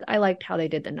nun, I liked how they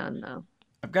did the nun though.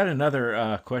 I've got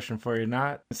another question for you.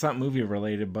 Not It's not movie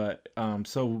related, but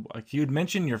so like you'd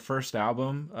mentioned your first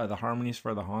album, The Harmonies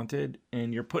for the Haunted,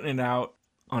 and you're putting it out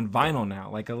on vinyl now,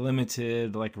 like a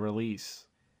limited like release.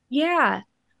 Yeah,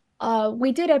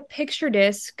 we did a picture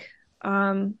disc.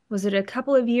 Was it a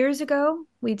couple of years ago?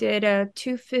 We did a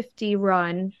 250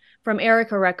 run from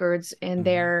Erica Records, and Hmm.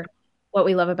 they're, what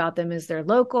we love about them is they're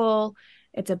local.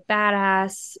 It's a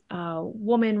badass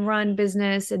woman-run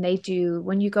business, and they do,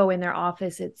 when you go in their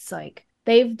office, it's like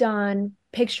they've done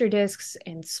picture discs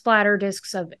and splatter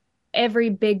discs of every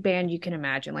big band you can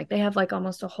imagine. Like they have like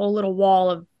almost a whole little wall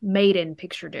of Maiden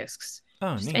picture discs.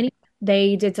 Oh, Just neat. any,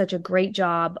 they did such a great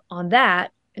job on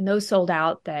that and those sold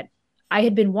out that I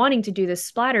had been wanting to do this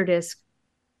splatter disc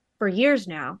for years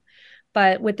now.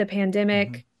 But with the Hmm.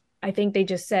 pandemic, I think they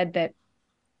just said that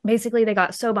basically they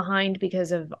got so behind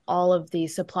because of all of the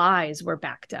supplies were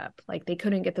backed up. Like they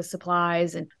couldn't get the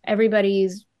supplies and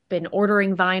everybody's been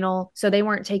ordering vinyl. So they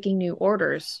weren't taking new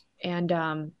orders.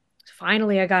 And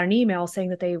finally, I got an email saying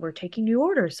that they were taking new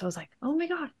orders. So I was like, oh my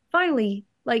God, finally,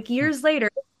 like years later,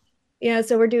 yeah,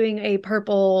 so we're doing a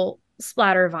purple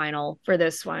splatter vinyl for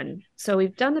this one. So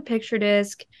we've done the picture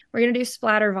disc. We're going to do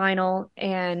splatter vinyl.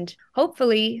 And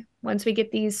hopefully, once we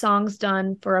get these songs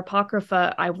done for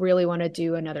Apocrypha, I really want to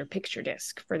do another picture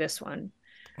disc for this one.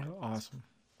 Oh, awesome.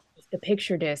 The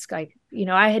picture disc, I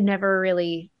had never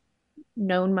really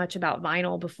known much about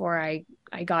vinyl before I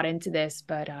got into this,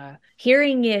 but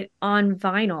hearing it on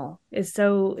vinyl is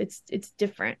so it's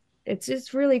different. It's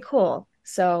just really cool.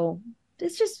 So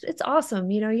it's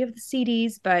awesome. You have the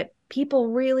CDs, but people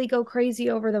really go crazy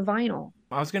over the vinyl.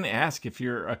 I was going to ask if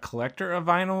you're a collector of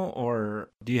vinyl or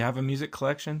do you have a music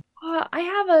collection?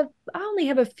 I only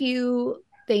have a few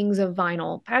things of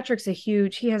vinyl.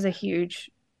 He has a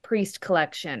huge Priest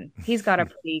collection. He's got a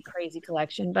pretty crazy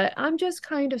collection, but I'm just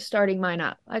kind of starting mine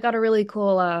up. I got a really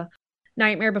cool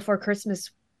Nightmare Before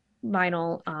Christmas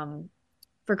vinyl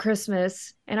for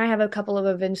Christmas, and I have a couple of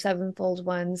Avenged Sevenfold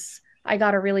ones. I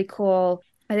got a really cool,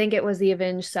 I think it was the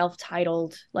Avenged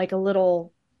self-titled, like a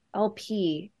little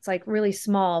LP. It's like really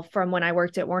small from when I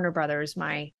worked at Warner Brothers.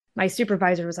 My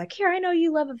supervisor was like, "Here, I know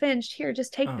you love Avenged. Here,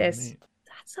 just take Oh, this." neat.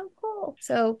 That's so cool.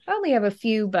 So I only have a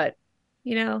few, but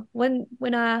when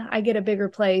I get a bigger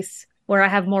place where I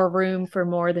have more room for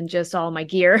more than just all my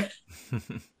gear,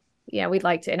 yeah, we'd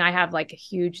like to. And I have like a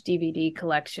huge DVD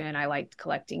collection. I liked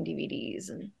collecting DVDs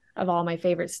and of all my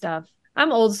favorite stuff.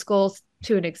 I'm old school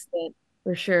to an extent,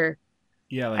 for sure.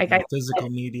 Yeah, like Like the physical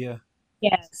media.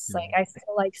 yes, Yeah.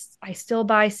 I still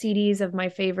buy CDs of my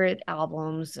favorite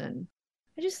albums, and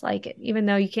I just like it, even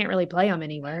though you can't really play them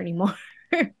anywhere anymore.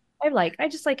 I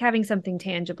just like having something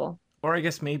tangible. Or I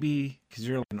guess maybe because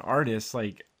you're an artist,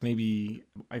 like maybe,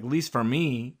 at least for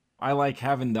me, I like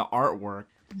having the artwork.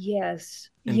 Yes.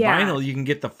 In Yeah. vinyl, you can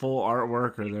get the full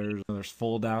artwork, or there's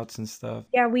fold outs and stuff.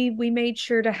 Yeah, we made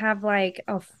sure to have like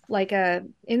a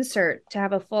insert to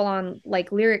have a full on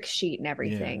like lyric sheet and Yeah.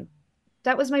 everything.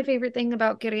 That was my favorite thing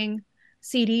about getting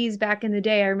CDs back in the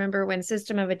day. I remember when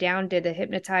System of a Down did the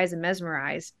Hypnotize and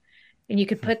Mesmerize, and you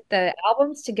could put the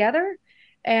albums together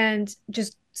and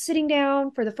just sitting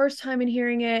down for the first time and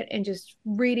hearing it and just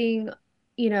reading,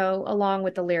 along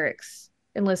with the lyrics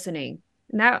and listening.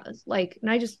 And that was like, and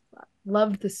I just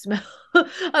loved the smell.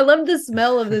 I love the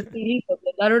smell of the CD.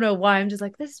 I don't know why. I'm just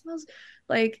like, this smells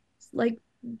like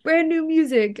brand new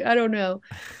music. I don't know.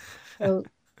 So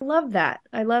I love that.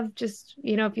 I love just,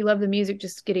 if you love the music,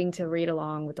 just getting to read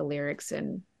along with the lyrics. But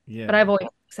Yeah. I've always,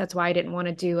 that's why I didn't want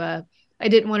to do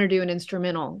an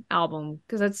instrumental album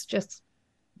because that's just,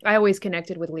 I always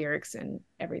connected with lyrics and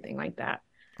everything like that.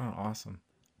 Oh, awesome.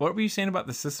 What were you saying about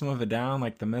the System of a Down,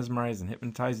 like the Mesmerize and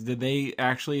Hypnotize? Did they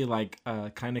actually like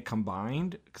kind of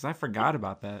combined? Because I forgot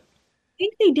about that. I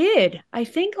think they did. I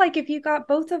think like if you got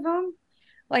both of them,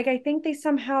 like I think they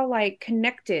somehow like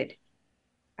connected.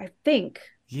 I think.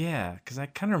 Yeah, because I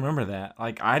kind of remember that.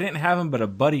 Like I didn't have them, but a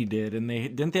buddy did, and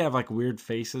they have like weird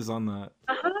faces on the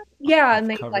Uh-huh. Yeah, off and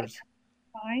the they like covers.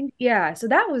 combined. Yeah, so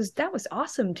that was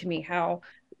awesome to me how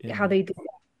Yeah. they did that.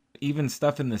 Even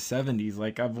stuff in the 70s,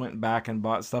 like I've went back and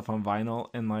bought stuff on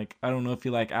vinyl, and like I don't know if you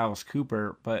like Alice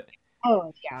Cooper, but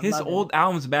Oh, yeah, I his love him. old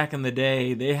albums back in the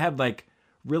day, they had like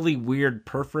really weird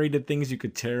perforated things you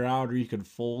could tear out or you could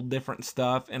fold different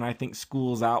stuff, and I think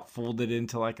School's Out folded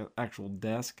into like an actual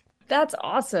desk. That's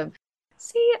awesome.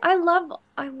 See, I love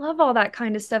all that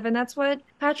kind of stuff. And that's what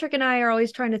Patrick and I are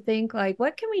always trying to think like,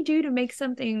 what can we do to make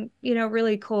something,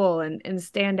 really cool and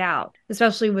stand out,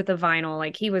 especially with the vinyl.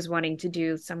 Like he was wanting to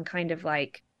do some kind of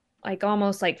like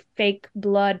almost like fake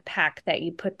blood pack that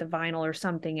you put the vinyl or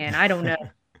something in. I don't know.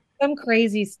 Some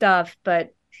crazy stuff,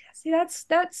 but see,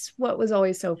 that's what was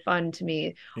always so fun to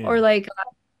me. Or Yeah. like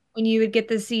when you would get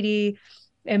the CD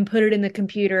and put it in the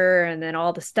computer and then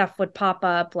all the stuff would pop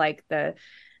up like the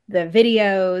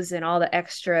videos and all the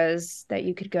extras that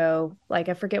you could go like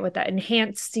I forget what that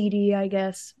enhanced CD I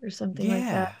guess or something like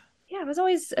that. Yeah. Yeah, it was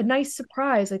always a nice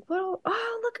surprise like, well,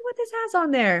 oh, look at what this has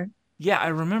on there. Yeah, I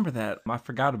remember that. I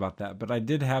forgot about that, but I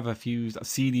did have a few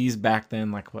CDs back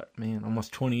then, like what, man,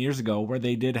 almost 20 years ago, where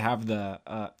they did have the,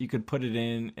 you could put it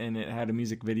in and it had a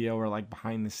music video or like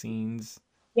behind the scenes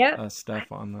Yep,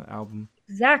 stuff on the album.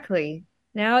 exactly.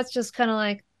 Now it's just kind of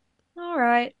like, all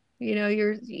right,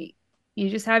 you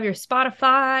just have your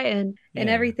Spotify and Yeah.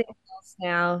 everything else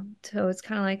now. So it's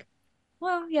kind of like,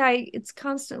 well, yeah, it's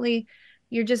constantly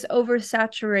you're just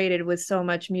oversaturated with so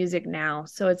much music now.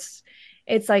 So it's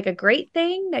like a great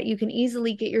thing that you can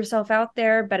easily get yourself out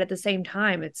there, but at the same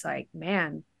time, it's like,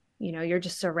 man, you're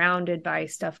just surrounded by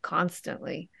stuff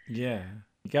constantly. Yeah.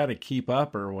 You got to keep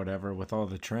up or whatever with all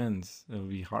the trends. It would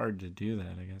be hard to do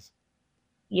that, I guess.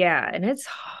 Yeah, and it's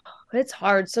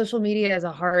hard. Social media is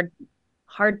a hard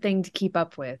thing to keep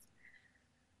up with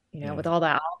Yeah. all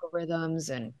the algorithms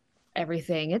and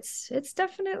everything. It's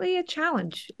definitely a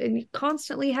challenge and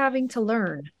constantly having to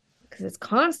learn because it's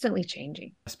constantly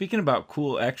changing. Speaking about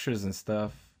cool extras and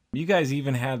stuff, you guys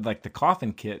even had like the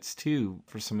coffin kits too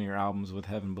for some of your albums with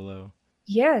Heaven Below.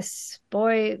 Yes,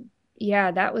 boy,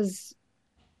 yeah, that was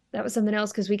something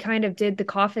else because we kind of did the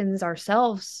coffins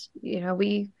ourselves.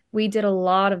 We did a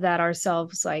lot of that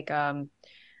ourselves. Like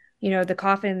the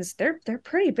coffins, they're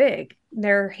pretty big.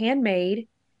 They're handmade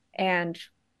and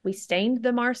we stained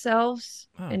them ourselves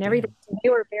Oh, and everything. damn. They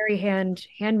were very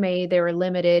handmade. They were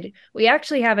limited. We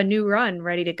actually have a new run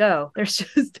ready to go.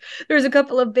 There's a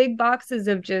couple of big boxes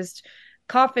of just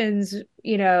coffins,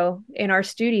 in our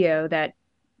studio that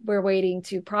we're waiting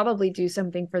to probably do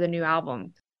something for the new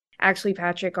album. Actually,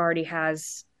 Patrick already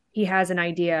has an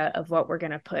idea of what we're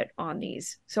going to put on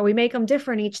these. So we make them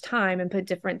different each time and put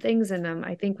different things in them.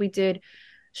 I think we did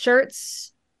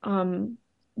shirts,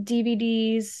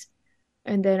 DVDs,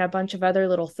 and then a bunch of other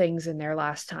little things in there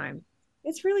last time.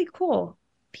 It's really cool.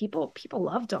 People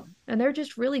loved them, and they're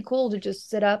just really cool to just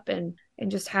sit up and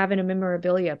just have in a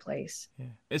memorabilia place. Yeah.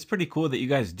 It's pretty cool that you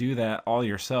guys do that all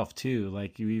yourself too.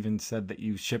 Like you even said that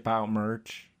you ship out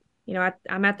merch.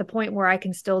 I'm at the point where I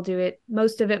can still do it,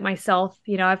 most of it myself.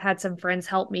 I've had some friends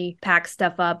help me pack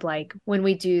stuff up, like when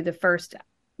we do the first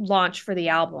launch for the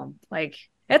album. Like,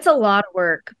 it's a lot of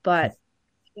work, but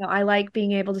I like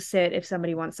being able to sit if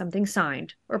somebody wants something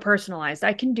signed or personalized.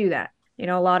 I can do that.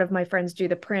 A lot of my friends do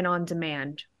the print on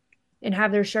demand and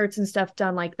have their shirts and stuff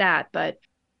done like that. But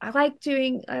I like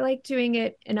doing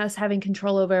it and us having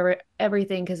control over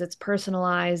everything because it's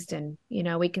personalized and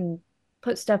we can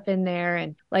put stuff in there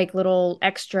and like little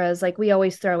extras. Like we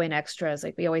always throw in extras.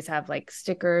 Like we always have like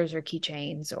stickers or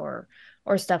keychains or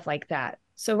stuff like that.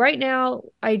 So right now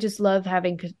I just love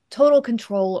having total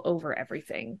control over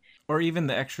everything. Or even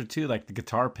the extra too, like the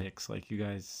guitar picks. Like you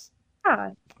guys Yeah.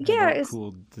 have Yeah, all it's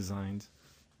cool designs.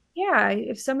 yeah,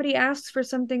 if somebody asks for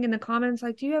something in the comments,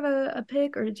 like, do you have a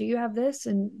pick or do you have this?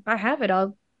 And if I have it,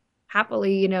 I'll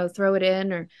happily, throw it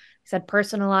in or said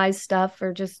personalized stuff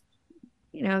or just,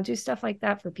 do stuff like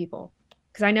that for people.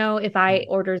 Because I know if I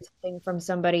ordered something from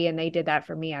somebody and they did that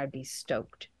for me, I'd be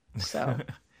stoked. So,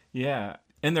 Yeah.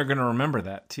 And they're going to remember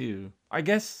that too. I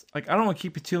guess, like, I don't want to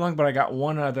keep it too long, but I got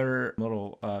one other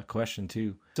little question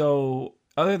too. So,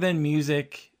 other than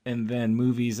music and then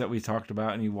movies that we talked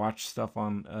about, and you watch stuff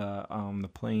on the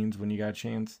planes when you got a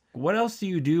chance, what else do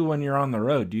you do when you're on the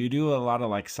road? Do you do a lot of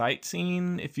like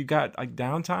sightseeing if you got like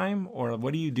downtime, or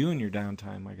what do you do in your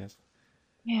downtime? I guess.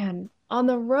 Man, on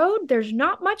the road, there's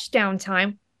not much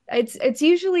downtime. It's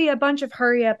usually a bunch of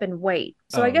hurry up and wait.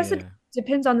 So I Oh, guess it yeah.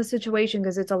 depends on the situation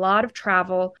because it's a lot of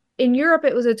travel. In Europe,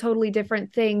 it was a totally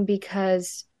different thing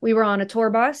because we were on a tour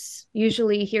bus.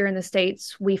 Usually here in the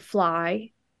States, we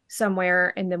fly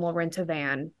somewhere and then we'll rent a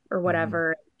van or Hmm.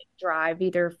 whatever, drive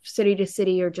either city to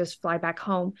city or just fly back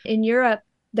home. In Europe,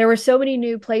 there were so many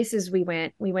new places we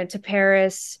went. We went to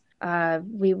Paris.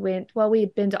 We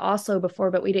had been to Oslo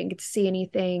before, but we didn't get to see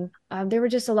anything. There were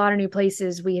just a lot of new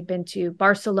places. We had been to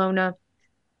Barcelona.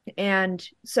 And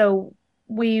so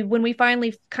when we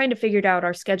finally kind of figured out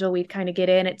our schedule, we'd kind of get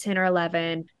in at 10 or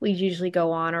 11. We'd usually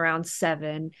go on around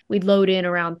 7. We'd load in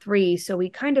around 3. So we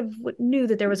kind of knew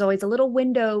that there was always a little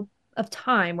window of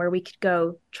time where we could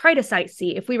go try to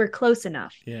sightsee if we were close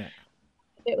enough. Yeah.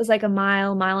 It was like a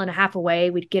mile and a half away.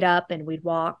 We'd get up and we'd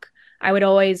walk. I would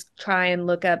always try and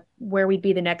look up where we'd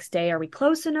be the next day. Are we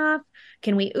close enough?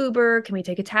 Can we Uber? Can we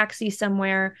take a taxi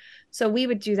somewhere? So we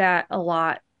would do that a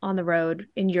lot on the road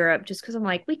in Europe just because I'm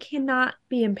like, we cannot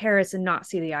be in Paris and not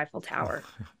see the Eiffel Tower.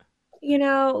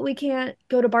 We can't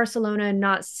go to Barcelona and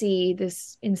not see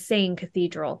this insane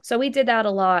cathedral. So we did that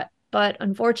a lot. But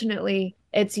unfortunately,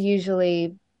 it's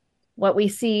usually what we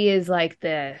see is like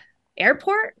the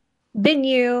airport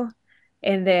venue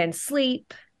and then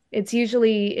sleep.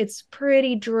 It's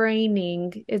pretty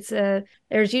draining.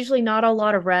 There's usually not a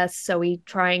lot of rest, so we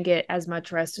try and get as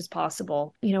much rest as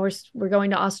possible. We're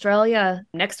going to Australia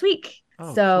next week.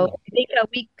 Oh, So cool. I think a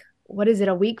week, what is it,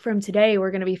 a week from today,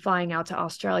 we're going to be flying out to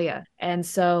Australia. And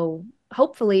so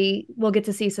hopefully we'll get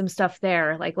to see some stuff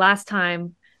there. Like last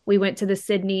time we went to the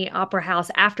Sydney Opera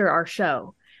House after our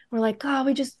show. We're like,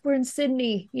 oh, we're in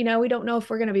Sydney. We don't know if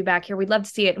we're going to be back here. We'd love to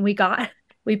see it. And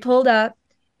we pulled up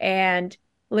and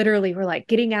literally we're like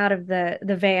getting out of the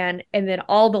van and then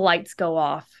all the lights go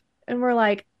off. And we're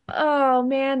like, oh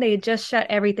man, they had just shut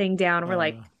everything down. We're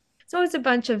like, Uh, so it's a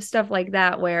bunch of stuff like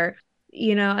that where,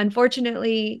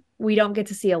 unfortunately we don't get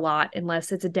to see a lot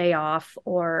unless it's a day off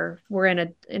or we're in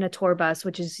a tour bus,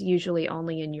 which is usually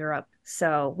only in Europe.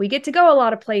 So we get to go a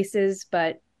lot of places,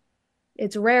 but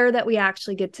it's rare that we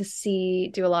actually get to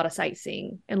do a lot of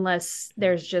sightseeing unless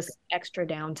there's just extra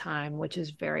downtime, which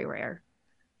is very rare.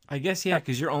 I guess, yeah, So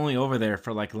because you're only over there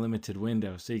for like a limited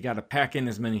window. So you got to pack in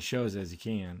as many shows as you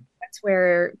can. that's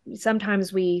where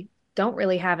sometimes we don't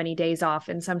really have any days off.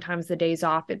 And sometimes the days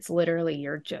off, it's literally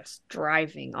you're just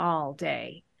driving all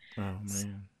day. Oh,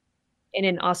 man. And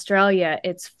in Australia,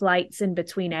 it's flights in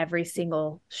between every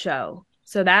single show.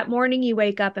 So that morning you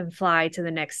wake up and fly to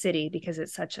the next city because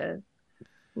it's such a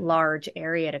large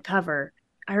area to cover.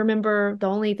 I remember the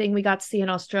only thing we got to see in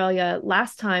Australia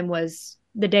last time was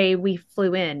the day we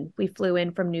flew in. We flew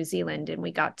in from New Zealand and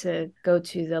we got to go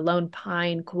to the Lone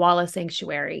Pine Koala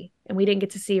Sanctuary. And we didn't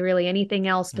get to see really anything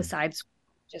else Hmm. besides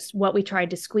just what we tried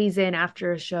to squeeze in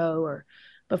after a show or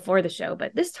before the show.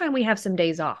 But this time we have some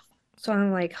days off. So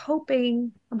I'm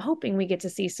hoping we get to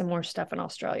see some more stuff in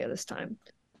Australia this time.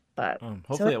 But so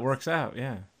Hopefully it works out.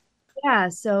 Yeah. yeah,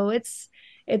 so it's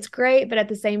great, but at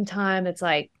the same time, it's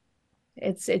like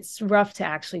it's rough to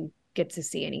actually get to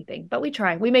see anything. But we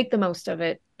try. We make the most of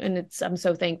it. And I'm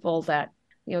so thankful that,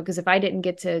 because if I didn't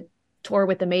get to tour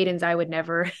with the Maidens, I would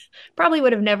never probably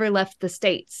would have never left the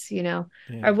States. I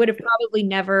Yeah. would have probably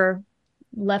never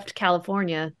left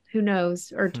California. Who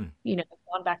knows? Or, Hmm.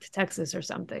 gone back to Texas or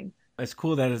something. It's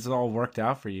cool that it's all worked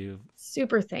out for you.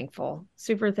 Super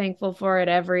thankful for it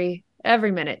every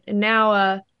minute. And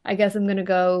now I guess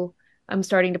I'm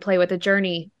starting to play with a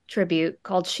Journey tribute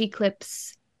called She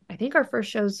Clips. I think our first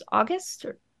show's August,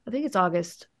 or I think it's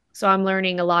August. So I'm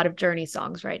learning a lot of Journey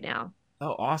songs right now.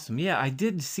 Oh, awesome. Yeah, I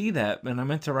did see that and I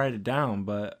meant to write it down,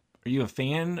 but are you a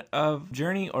fan of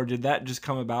Journey or did that just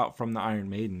come about from the Iron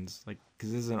Maidens? Like,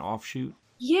 because this is an offshoot?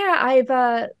 Yeah,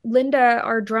 I've Linda,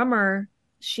 our drummer,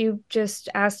 she just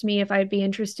asked me if I'd be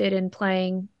interested in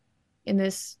playing in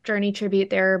this Journey tribute.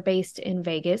 They're based in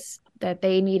Vegas, that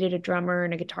they needed a drummer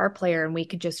and a guitar player, and we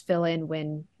could just fill in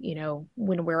when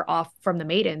we're off from the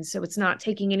Maidens. So it's not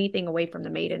taking anything away from the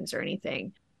Maidens or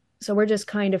anything. So we're just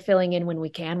kind of filling in when we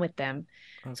can with them.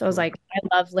 Oh, So I was cool. like,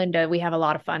 I love Linda. We have a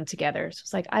lot of fun together. So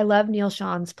it's like, I love Neil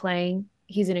Sean's playing.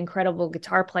 He's an incredible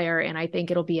guitar player, and I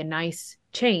think it'll be a nice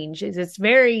change. It's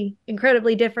very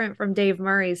incredibly different from Dave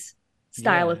Murray's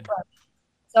style Yeah. of play.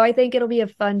 So I think it'll be a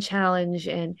fun challenge.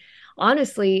 And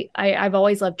honestly, I've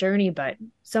always loved Journey, but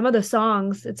some of the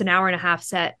songs, it's an hour and a half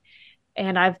set.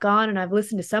 And I've gone and I've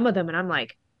listened to some of them and I'm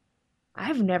like,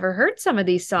 I've never heard some of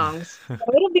these songs. So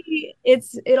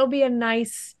it'll be a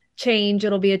nice change.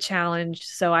 It'll be a challenge.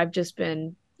 So I've just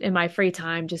been in my free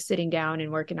time just sitting down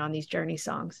and working on these Journey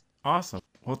songs. Awesome.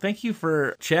 Well, thank you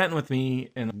for chatting with me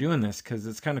and doing this, because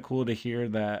it's kind of cool to hear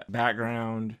that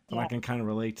background and I can kind of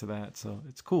relate to that. So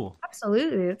it's cool.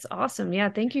 Absolutely. It's awesome. Yeah.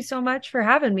 Thank you so much for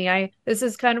having me. This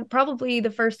is kind of probably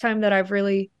the first time that I've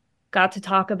really got to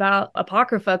talk about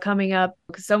Apocrypha coming up,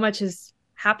 because so much has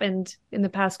happened in the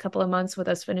past couple of months with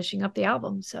us finishing up the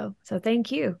album. So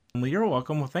thank you. Well, you're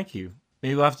welcome. Well, thank you.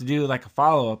 Maybe we'll have to do like a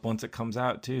follow-up once it comes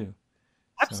out too.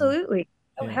 Absolutely.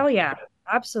 So, Oh, hell yeah.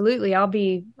 Absolutely. I'll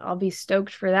be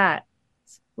stoked for that.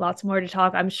 Lots more to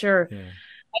talk, I'm sure. Yeah.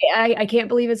 I can't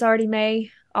believe it's already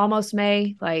May, almost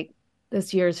May. Like,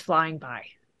 this year's flying by.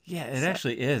 Yeah, it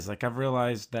actually is. Like, I've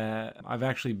realized that I've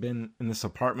actually been in this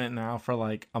apartment now for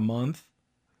like a month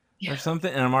or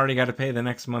something, and I'm already got to pay the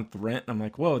next month rent. I'm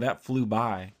like, whoa, that flew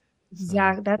by.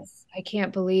 Exactly. I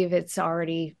can't believe it's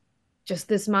already just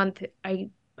this month. I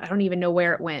don't even know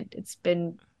where it went. It's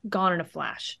been gone in a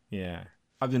flash. Yeah.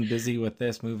 I've been busy with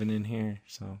this moving in here,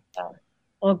 so.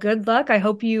 Well, good luck. I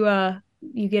hope you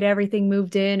get everything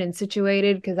moved in and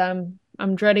situated, because I'm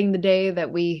dreading the day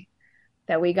that we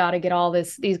got to get all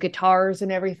these guitars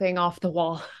and everything off the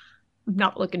wall. I'm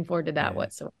not looking forward to that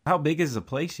whatsoever. How big is the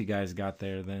place you guys got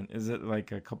there then? Is it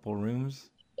like a couple rooms?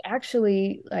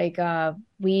 Actually, like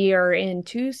we are in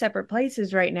two separate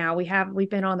places right now. We've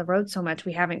been on the road so much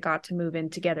we haven't got to move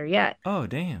in together yet. Oh,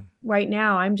 damn. Right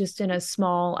now I'm just in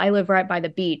I live right by the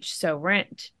beach, so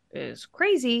rent is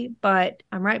crazy, but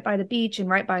I'm right by the beach and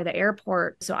right by the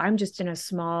airport. So I'm just in a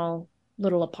small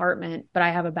little apartment, but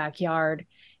I have a backyard,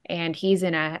 and he's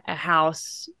in a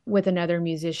house with another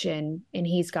musician, and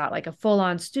he's got like a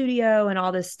full-on studio and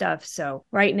all this stuff. So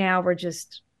right now we're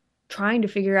just trying to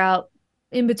figure out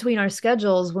in between our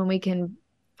schedules when we can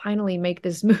finally make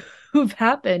this move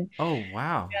happen. Oh,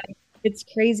 wow. It's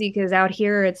crazy because out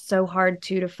here it's so hard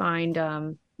to find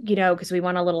because we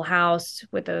want a little house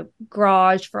with a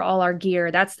garage for all our gear.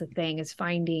 That's the thing, is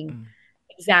finding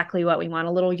exactly what we want,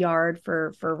 a little yard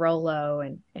for Rolo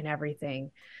and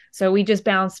everything. So we just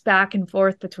bounce back and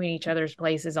forth between each other's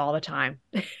places all the time.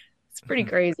 It's pretty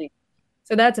crazy.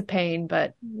 So that's a pain,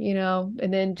 but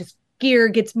and then just gear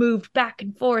gets moved back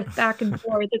and forth, back and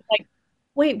forth. It's like,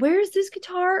 wait, where is this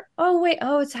guitar? Oh, wait.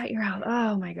 Oh, it's at your house.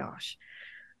 Oh my gosh.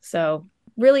 So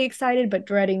really excited, but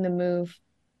dreading the move.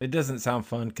 It doesn't sound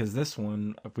fun, because this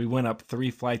one, we went up 3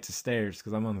 flights of stairs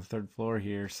because I'm on the 3rd floor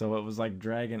here. So it was like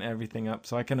dragging everything up.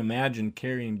 So I can imagine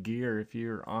carrying gear if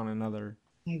you're on another.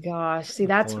 My gosh. See,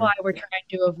 that's why we're trying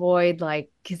to avoid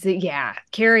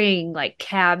carrying like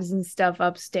cabs and stuff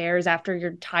upstairs after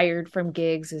you're tired from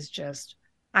gigs is just,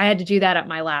 I had to do that at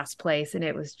my last place, and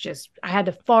it was just, I had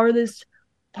the farthest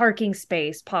parking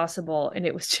space possible, and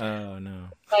it was just, oh no.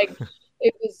 Like,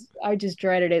 I just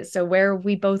dreaded it. So where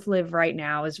we both live right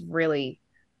now is really,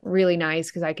 really nice,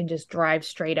 because I can just drive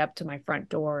straight up to my front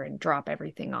door and drop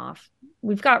everything off.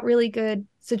 We've got really good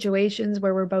situations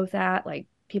where we're both at, like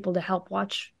people to help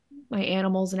watch my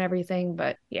animals and everything.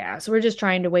 But yeah, so we're just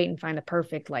trying to wait and find the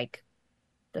perfect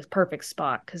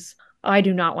spot, because I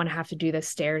do not want to have to do the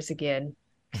stairs again.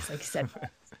 Like I said,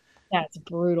 that's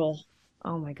brutal.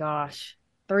 Oh my gosh.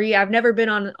 I've never been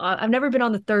on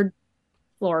the 3rd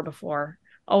floor before.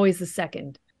 Always the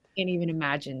 2nd. Can't even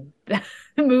imagine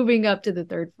moving up to the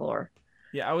 3rd floor.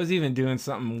 Yeah, I was even doing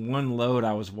something one load.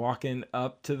 I was walking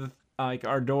up to the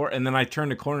our door, and then I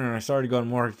turned the corner and I started going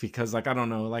more because I don't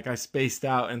know, I spaced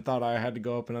out and thought I had to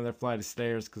go up another flight of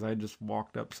stairs because I just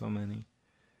walked up so many.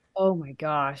 Oh my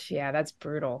gosh. Yeah, that's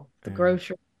brutal. The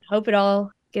grocery. Hope it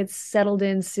all gets settled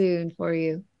in soon for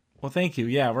you. Well, thank you.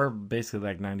 Yeah, we're basically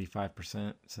like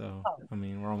 95%. So, I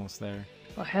mean, we're almost there.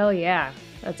 Well, hell yeah.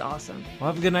 That's awesome.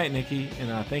 Well, have a good night, Nikki,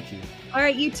 and thank you. All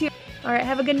right, you too. All right,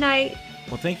 have a good night.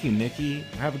 Well, thank you, Nikki.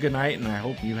 Have a good night, and I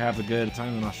hope you have a good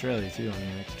time in Australia, too, on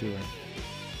your next tour.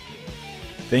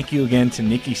 Thank you again to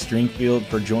Nikki Stringfield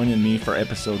for joining me for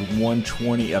episode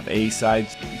 120 of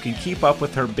A-Sides. You can keep up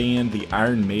with her band, the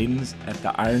Iron Maidens, at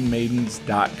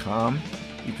theironmaidens.com.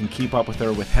 You can keep up with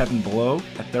her with Heaven Below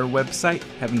at their website,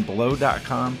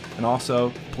 heavenbelow.com. And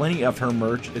also, plenty of her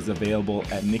merch is available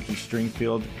at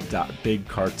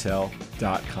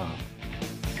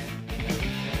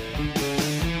nikkistringfield.bigcartel.com.